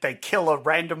desert, they kill a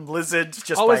random lizard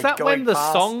just by Oh, is that going when the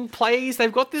past. song plays?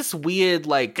 They've got this weird,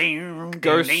 like,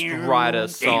 Ghost Rider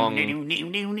song.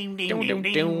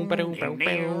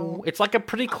 It's like a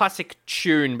pretty classic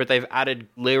tune, but they've added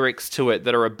lyrics to it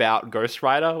that are about Ghost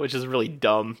Rider, which is really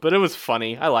dumb, but it was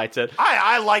funny. I liked it.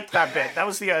 I liked that bit. That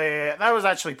was that was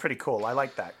actually pretty cool. I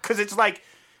like that because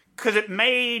it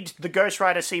made the Ghost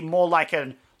Rider seem more like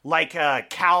a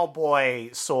cowboy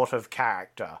sort of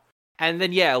character. And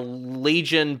then, yeah,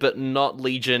 Legion, but not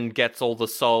Legion, gets all the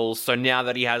souls. So now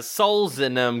that he has souls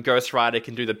in him, Ghost Rider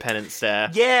can do the penance there.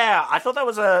 Yeah, I thought that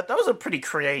was a pretty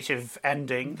creative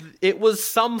ending. It was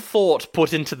some thought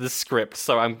put into the script,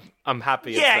 so I'm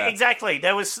happy. Yeah, exactly.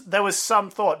 There was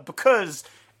some thought, because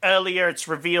earlier it's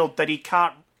revealed that he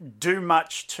can't do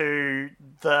much to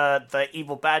the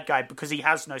evil bad guy because he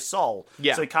has no soul.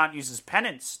 Yeah. So he can't use his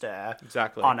penance stare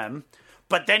Exactly. on him.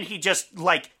 But then he just,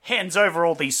 like, hands over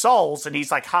all these souls, and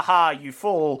he's like, haha, you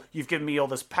fool, you've given me all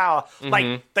this power.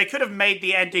 Like, they could have made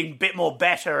the ending a bit more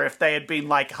better if they had been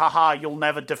like, haha, you'll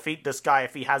never defeat this guy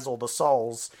if he has all the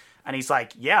souls. And he's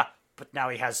like, yeah, but now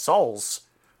he has souls.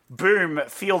 Boom,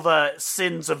 feel the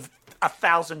sins of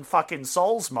 1,000 fucking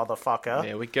souls, motherfucker.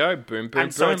 There we go. Boom, boom,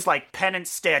 And so boom. it's like penance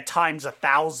stare times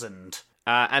 1,000.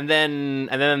 And then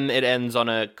it ends on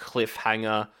a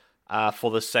cliffhanger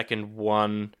for the second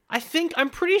one. I'm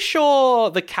pretty sure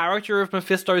the character of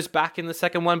Mephisto's back in the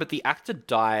second one, but the actor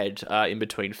died in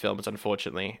between films,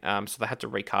 unfortunately. So they had to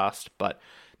recast. But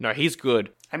no, he's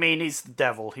good. I mean, he's the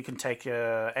devil. He can take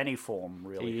any form,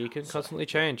 really. He can constantly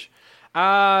change.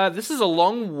 This is a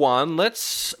long one.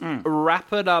 Let's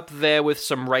wrap it up there with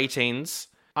some ratings.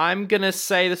 I'm going to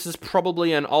say this is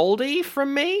probably an oldie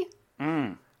from me.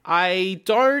 I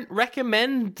don't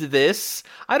recommend this.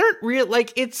 I don't really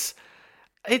like it's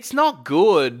not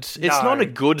good. It's not a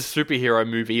good superhero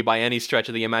movie by any stretch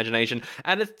of the imagination,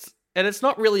 and it's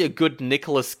not really a good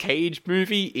Nicolas Cage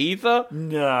movie either.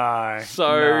 No.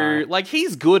 So, like,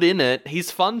 he's good in it.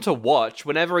 He's fun to watch.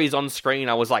 Whenever he's on screen,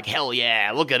 I was like, hell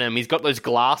yeah, look at him. He's got those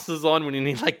glasses on when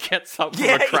he, like, gets up from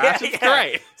a crash. It's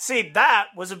great. See, that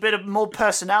was a bit of more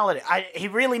personality. He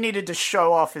really needed to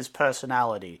show off his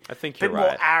personality. I think you're bit right.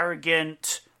 more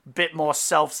arrogant, bit more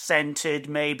self-centered,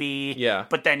 maybe. Yeah.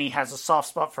 But then he has a soft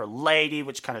spot for a lady,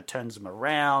 which kind of turns him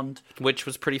around. Which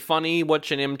was pretty funny,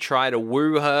 watching him try to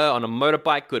woo her on a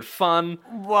motorbike. Good fun.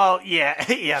 Well,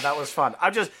 yeah, yeah, that was fun.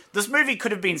 This movie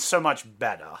could have been so much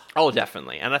better. Oh,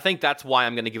 definitely. And I think that's why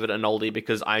I'm going to give it an oldie,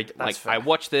 because I fair.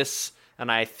 watched this,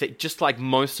 and I think just like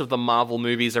most of the Marvel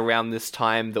movies around this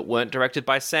time that weren't directed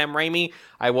by Sam Raimi,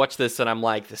 I watched this and I'm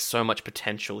like, there's so much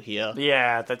potential here.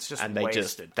 Yeah, that's just And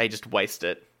wasted. they just waste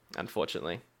it,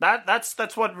 unfortunately.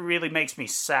 That's what really makes me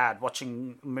sad,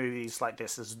 watching movies like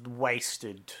this is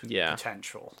wasted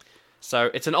potential. So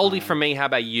it's an oldie from me. How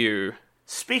about you?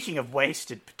 Speaking of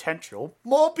wasted potential,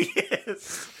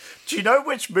 Morbius. Do you know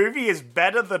which movie is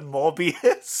better than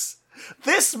Morbius?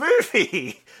 This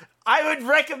movie. I would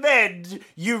recommend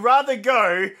you rather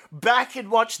go back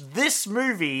and watch this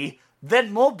movie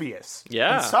than Morbius.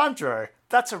 Yeah. And Sandro,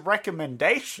 that's a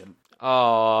recommendation.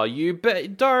 Oh,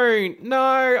 don't.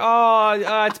 No.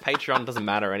 Oh, it's Patreon. Doesn't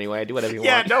matter anyway. Do whatever you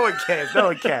Yeah, want. no one cares. No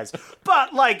one cares.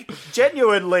 But, like,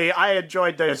 genuinely, I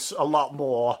enjoyed this a lot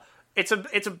more. It's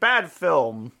a bad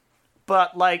film,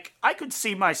 but, like, I could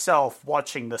see myself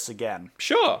watching this again.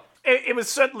 Sure. It was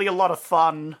certainly a lot of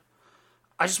fun.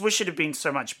 I just wish it had been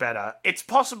so much better. It's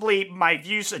possibly my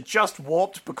views are just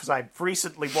warped because I've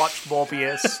recently watched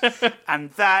Morbius, and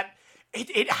that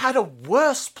it had a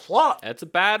worse plot. It's a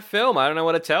bad film. I don't know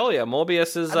what to tell you.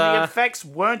 Morbius is... And the effects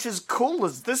weren't as cool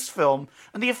as this film,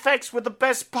 and the effects were the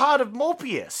best part of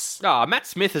Morbius. Oh, Matt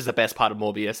Smith is the best part of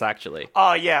Morbius, actually.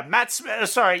 Oh, yeah, Matt Smith,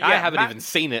 sorry, yeah. I haven't even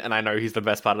seen it, and I know he's the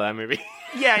best part of that movie.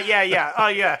 Yeah. Oh,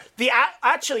 yeah. The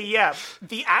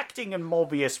acting in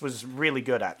Morbius was really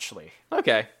good, actually.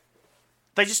 Okay.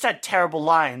 They just had terrible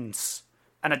lines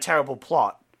and a terrible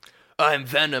plot. I'm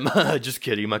Venom. Just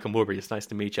kidding, Michael Morbius. Nice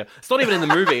to meet you. It's not even in the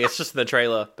movie. It's just in the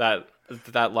trailer,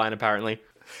 that line, apparently.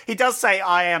 He does say,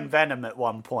 I am Venom at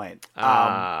one point,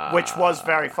 which was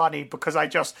very funny because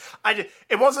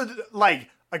it wasn't like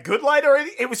a good line or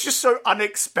anything. It was just so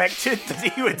unexpected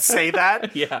that he would say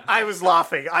that. Yeah. I was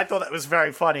laughing. I thought that was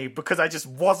very funny because I just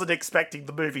wasn't expecting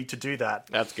the movie to do that.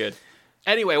 That's good.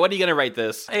 Anyway, what are you going to rate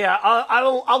this? Yeah,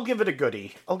 I'll give it a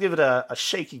goodie. I'll give it a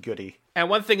shaky goodie. And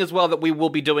one thing as well that we will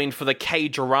be doing for the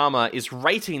Cage-orama is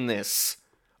rating this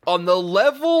on the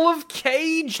level of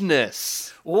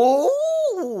cageness.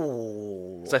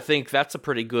 Ooh. So I think that's a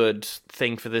pretty good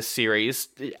thing for this series.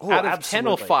 Ooh, out of 10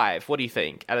 or absolutely. 5, what do you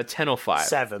think? Out of 10 or 5?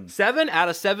 7. 7 out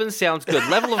of 7 sounds good.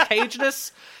 Level of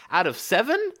cageness out of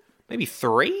 7? Maybe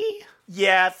 3?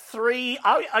 Yeah, 3.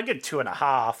 I get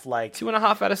 2.5. Like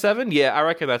 2.5 out of 7? Yeah, I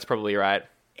reckon that's probably right.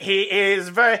 he is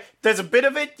very. There's a bit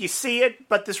of it, you see it,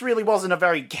 but this really wasn't a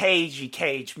very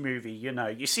Cage movie. You know,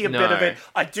 you see a bit of No. it.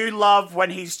 I do love when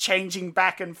he's changing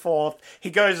back and forth. He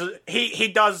goes. He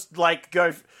does like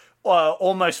go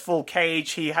almost full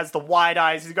Cage. He has the wide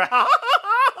eyes. He's going.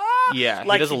 Yeah, he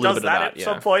like does a little bit of that that, at yeah.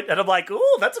 some point, and I'm like,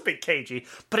 "Ooh, that's a bit cagey,"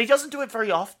 but he doesn't do it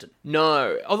very often.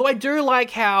 No, although I do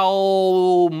like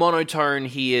how monotone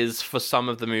he is for some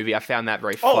of the movie. I found that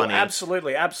very Oh, funny.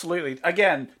 absolutely.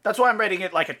 Again, that's why I'm rating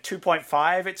it like a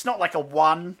 2.5. It's not like a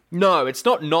 1. No, it's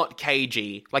not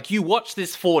cagey. Like, you watch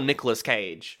this for Nicolas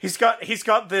Cage. He's got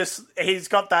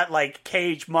that like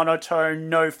Cage monotone,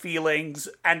 no feelings,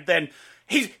 and then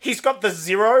he's got the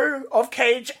 0 of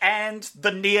Cage and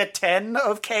the near 10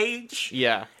 of Cage.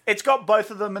 Yeah. It's got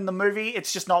both of them in the movie.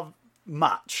 It's just not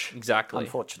much. Exactly.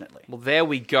 Unfortunately. Well, there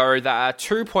we go. That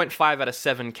 2.5 out of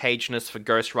 7 Cageness for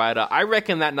Ghost Rider. I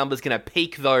reckon that number's going to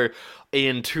peak, though,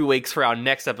 in 2 weeks for our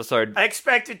next episode. I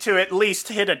expect it to at least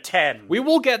hit a 10. We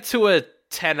will get to a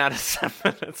 10 out of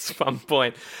 7 at some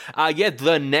point.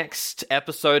 The next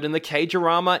episode in the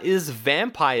Cagerama is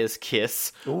Vampire's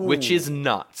Kiss, which is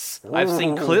nuts. I've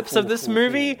seen clips of this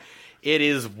movie. It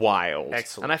is wild.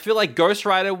 Excellent. And I feel like Ghost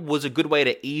Rider was a good way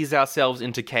to ease ourselves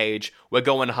into Cage. We're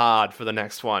going hard for the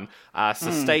next one. So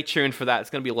stay tuned for that.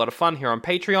 It's going to be a lot of fun here on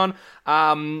Patreon.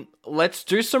 Let's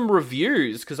do some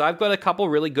reviews, because I've got a couple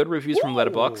really good reviews from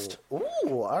Letterboxd.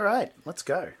 Ooh, all right. Let's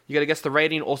go. You got to guess the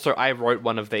rating. Also, I wrote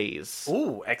one of these.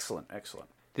 Ooh, excellent.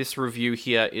 This review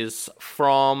here is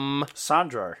from...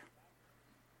 Sandro.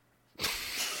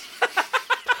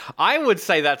 I would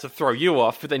say that to throw you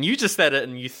off, but then you just said it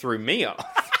and you threw me off.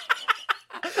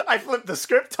 I flipped the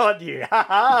script on you.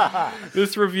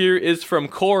 This review is from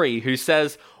Corey, who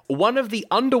says, one of the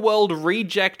Underworld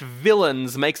reject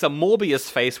villains makes a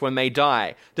Morbius face when they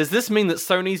die. Does this mean that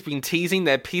Sony's been teasing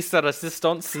their piece de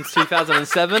resistance since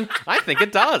 2007? I think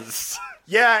it does.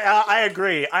 Yeah, I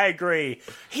agree.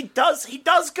 He does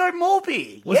go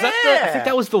Morbi. I think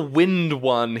that was the Wind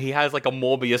one. He has like a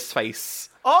Morbius face.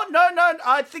 Oh, no,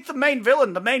 I think the main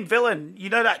villain, you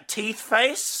know that teeth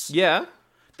face? Yeah.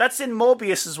 That's in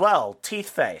Morbius as well, teeth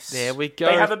face. There we go.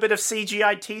 They have a bit of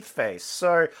CGI teeth face.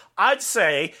 So I'd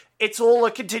say it's all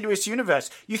a continuous universe.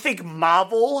 You think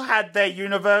Marvel had their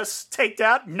universe taken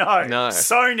out? No.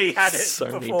 Sony had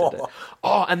it before. Did it.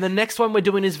 Oh, and the next one we're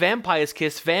doing is Vampire's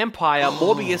Kiss. Vampire,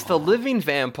 Morbius the Living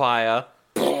Vampire.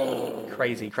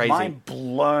 Crazy. Mind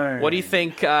blown. What do you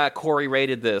think Corey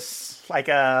rated this? Like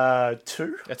a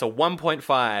 2? That's a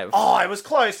 1.5. Oh, I was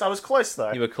close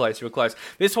though. You were close.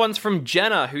 This one's from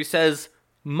Jenna, who says,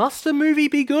 must a movie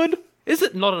be good? Is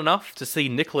it not enough to see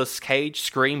Nicolas Cage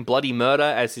scream bloody murder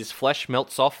as his flesh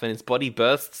melts off and his body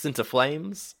bursts into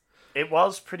flames? It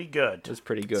was pretty good. It was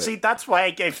pretty good. See, that's why I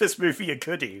gave this movie a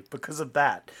goodie, because of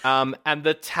that. And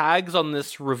the tags on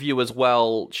this review as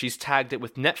well, she's tagged it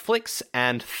with Netflix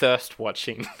and thirst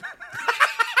watching.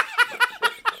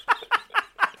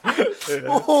 It's good.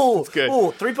 Ooh,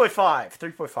 3.5.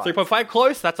 3.5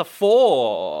 close? That's a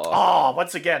 4. Oh,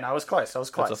 once again, I was close.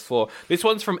 That's a 4. This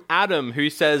one's from Adam, who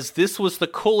says, this was the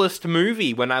coolest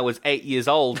movie when I was 8 years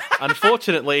old.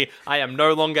 Unfortunately, I am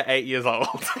no longer 8 years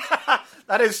old.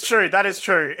 That is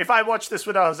true. If I watched this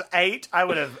when I was 8, I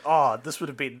would have, this would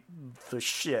have been the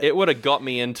shit. It would have got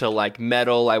me into, like,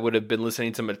 metal. I would have been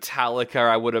listening to Metallica.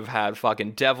 I would have had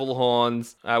fucking devil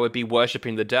horns. I would be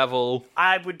worshipping the devil.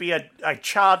 I would be a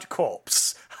charred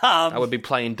corpse. I would be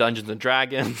playing Dungeons and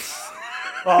Dragons.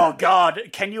 Oh, God.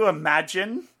 Can you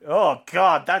imagine? Oh,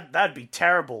 God. That'd be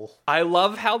terrible. I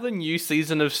love how the new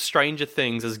season of Stranger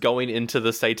Things is going into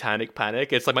the satanic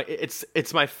panic. It's like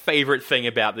it's my favorite thing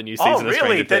about the new season of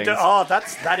Stranger Things.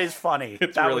 That is funny.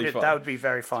 It's really fun. That would be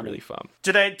very funny. It's really fun.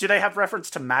 Do they have reference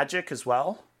to magic as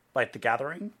well? Like The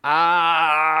Gathering?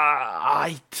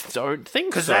 I don't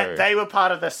think so. Because they were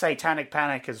part of the satanic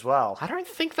panic as well. I don't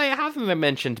think they haven't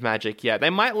mentioned magic yet. They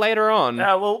might later on.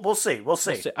 We'll see.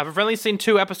 I've only seen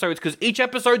 2 episodes because each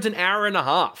episode's an hour and a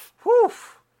half. Whew.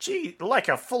 Gee, like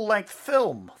a full-length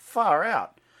film. Far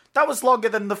out. That was longer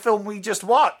than the film we just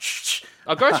watched.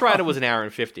 Ghost Rider was an hour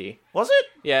and 50. Was it?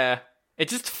 Yeah. It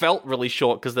just felt really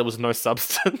short because there was no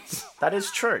substance. That is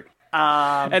true.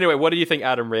 Anyway, what do you think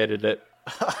Adam rated it?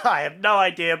 I have no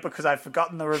idea because I've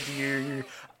forgotten the review.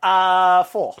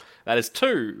 4. That is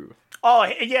 2.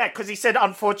 Oh, yeah, because he said,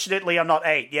 unfortunately, I'm not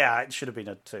 8. Yeah, it should have been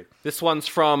a 2. This one's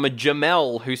from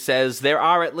Jamel, who says, there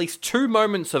are at least 2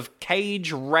 moments of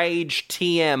Cage Rage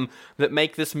TM that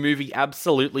make this movie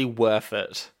absolutely worth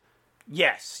it.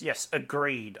 Yes,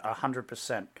 agreed,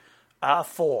 100%.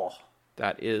 4.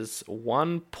 That is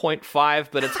 1.5,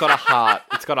 but it's got a heart.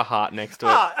 It's got a heart next to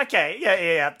it. Oh, okay,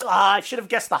 yeah. I should have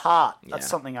guessed the heart. That's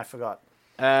something I forgot.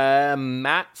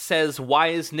 Matt says, why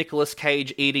is Nicolas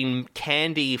Cage eating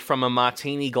candy from a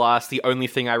martini glass the only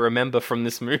thing I remember from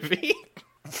this movie?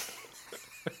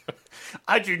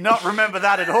 I do not remember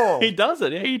that at all. He does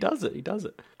it. Yeah, he does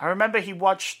it. I remember he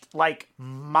watched, like,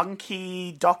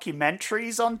 monkey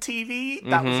documentaries on TV.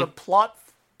 That was a plot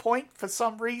point for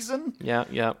some reason.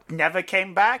 Yeah. Never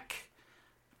came back.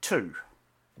 2.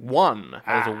 1.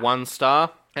 That was a 1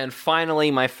 star. And finally,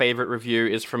 my favorite review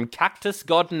is from Cactus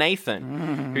God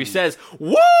Nathan, who says,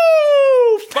 woo!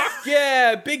 Fuck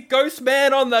Yeah, big ghost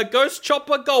man on the ghost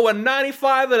chopper going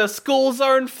 95 at a school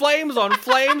zone. Flames on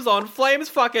flames on flames.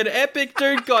 Fucking epic,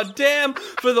 dude. Goddamn.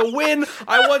 For the win,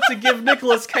 I want to give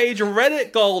Nicolas Cage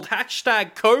Reddit gold.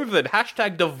 Hashtag COVID.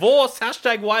 Hashtag divorce.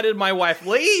 Hashtag why did my wife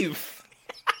leave?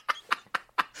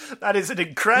 That is an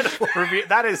incredible review.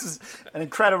 That is an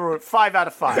incredible 5 out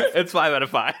of 5. It's 5 out of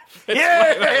 5.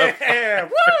 Yeah!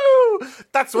 Woo!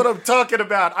 That's what I'm talking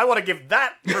about. I want to give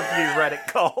that review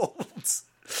Reddit gold.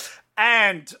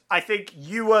 And I think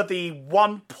you were the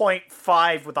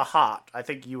 1.5 with a heart. I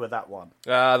think you were that one.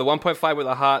 The 1.5 with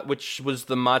a heart, which was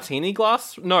the martini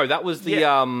glass? No, that was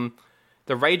the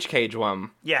Rage Cage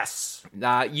one. Yes.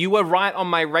 You were right on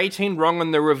my rating, wrong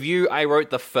on the review. I wrote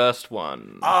the first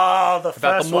one. Oh, the About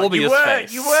first the one. Morbius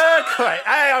face. You were correct.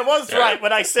 Hey, I was right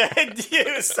when I said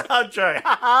you, Sandro.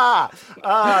 Ha ha.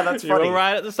 Ah, that's funny. You were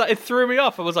right at the start. It threw me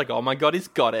off. I was like, oh my god, he's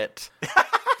got it.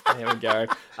 There we go.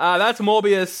 That's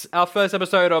Morbius, our first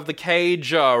episode of the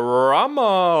Cage-rama.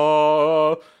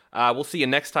 We'll see you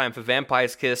next time for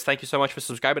Vampire's Kiss. Thank you so much for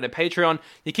subscribing to Patreon.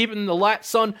 You're keeping the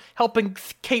lights on, helping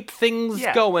keep things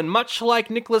going. Much like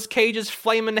Nicolas Cage's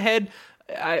flaming head,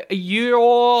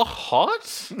 you're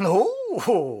hot?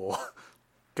 Ooh.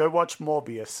 Go watch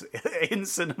Morbius in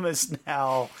cinemas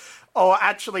now. Oh,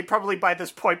 actually, probably by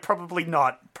this point, probably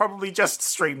not. Probably just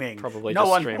streaming.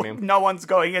 Streaming. No one's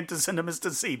going into cinemas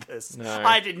to see this. No.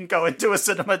 I didn't go into a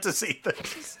cinema to see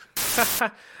this.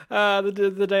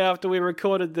 The day after we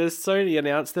recorded this, Sony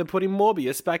announced they're putting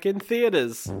Morbius back in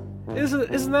theaters.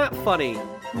 Isn't that funny?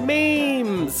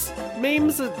 Memes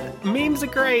are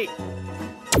great.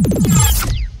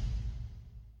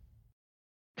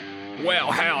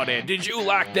 Well, howdy. Did you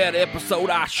like that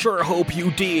episode? I sure hope you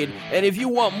did. And if you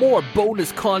want more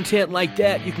bonus content like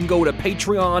that, you can go to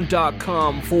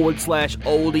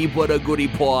patreon.com/oldie but a goodie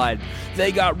pod.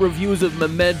 They got reviews of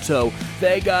Memento.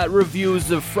 They got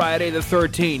reviews of Friday the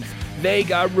 13th. They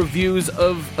got reviews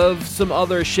of some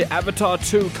other shit. Avatar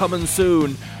 2 coming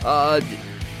soon.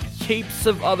 Heaps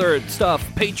of other stuff.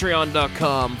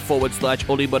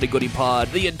 Patreon.com/oldie but a goodie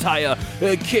pod. The entire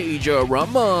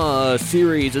Cage-rama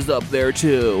series is up there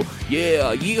too.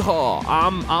 Yeah, yeehaw.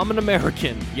 I'm an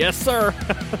American. Yes, sir.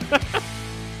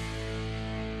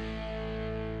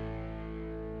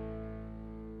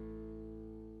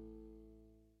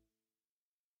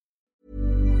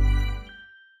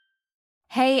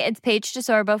 Hey, it's Paige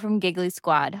DeSorbo from Giggly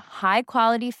Squad. High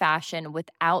quality fashion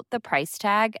without the price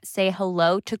tag. Say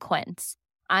hello to Quince.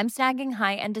 I'm snagging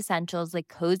high-end essentials like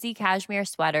cozy cashmere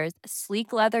sweaters,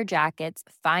 sleek leather jackets,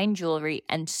 fine jewelry,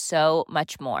 and so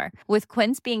much more. With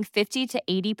Quince being 50 to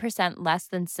 80% less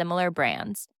than similar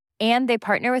brands. And they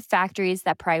partner with factories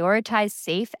that prioritize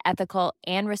safe, ethical,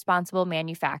 and responsible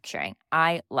manufacturing.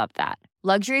 I love that.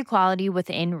 Luxury quality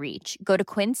within reach. Go to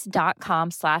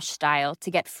quince.com/style to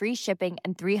get free shipping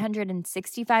and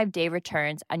 365-day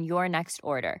returns on your next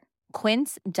order.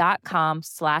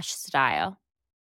 Quince.com/style.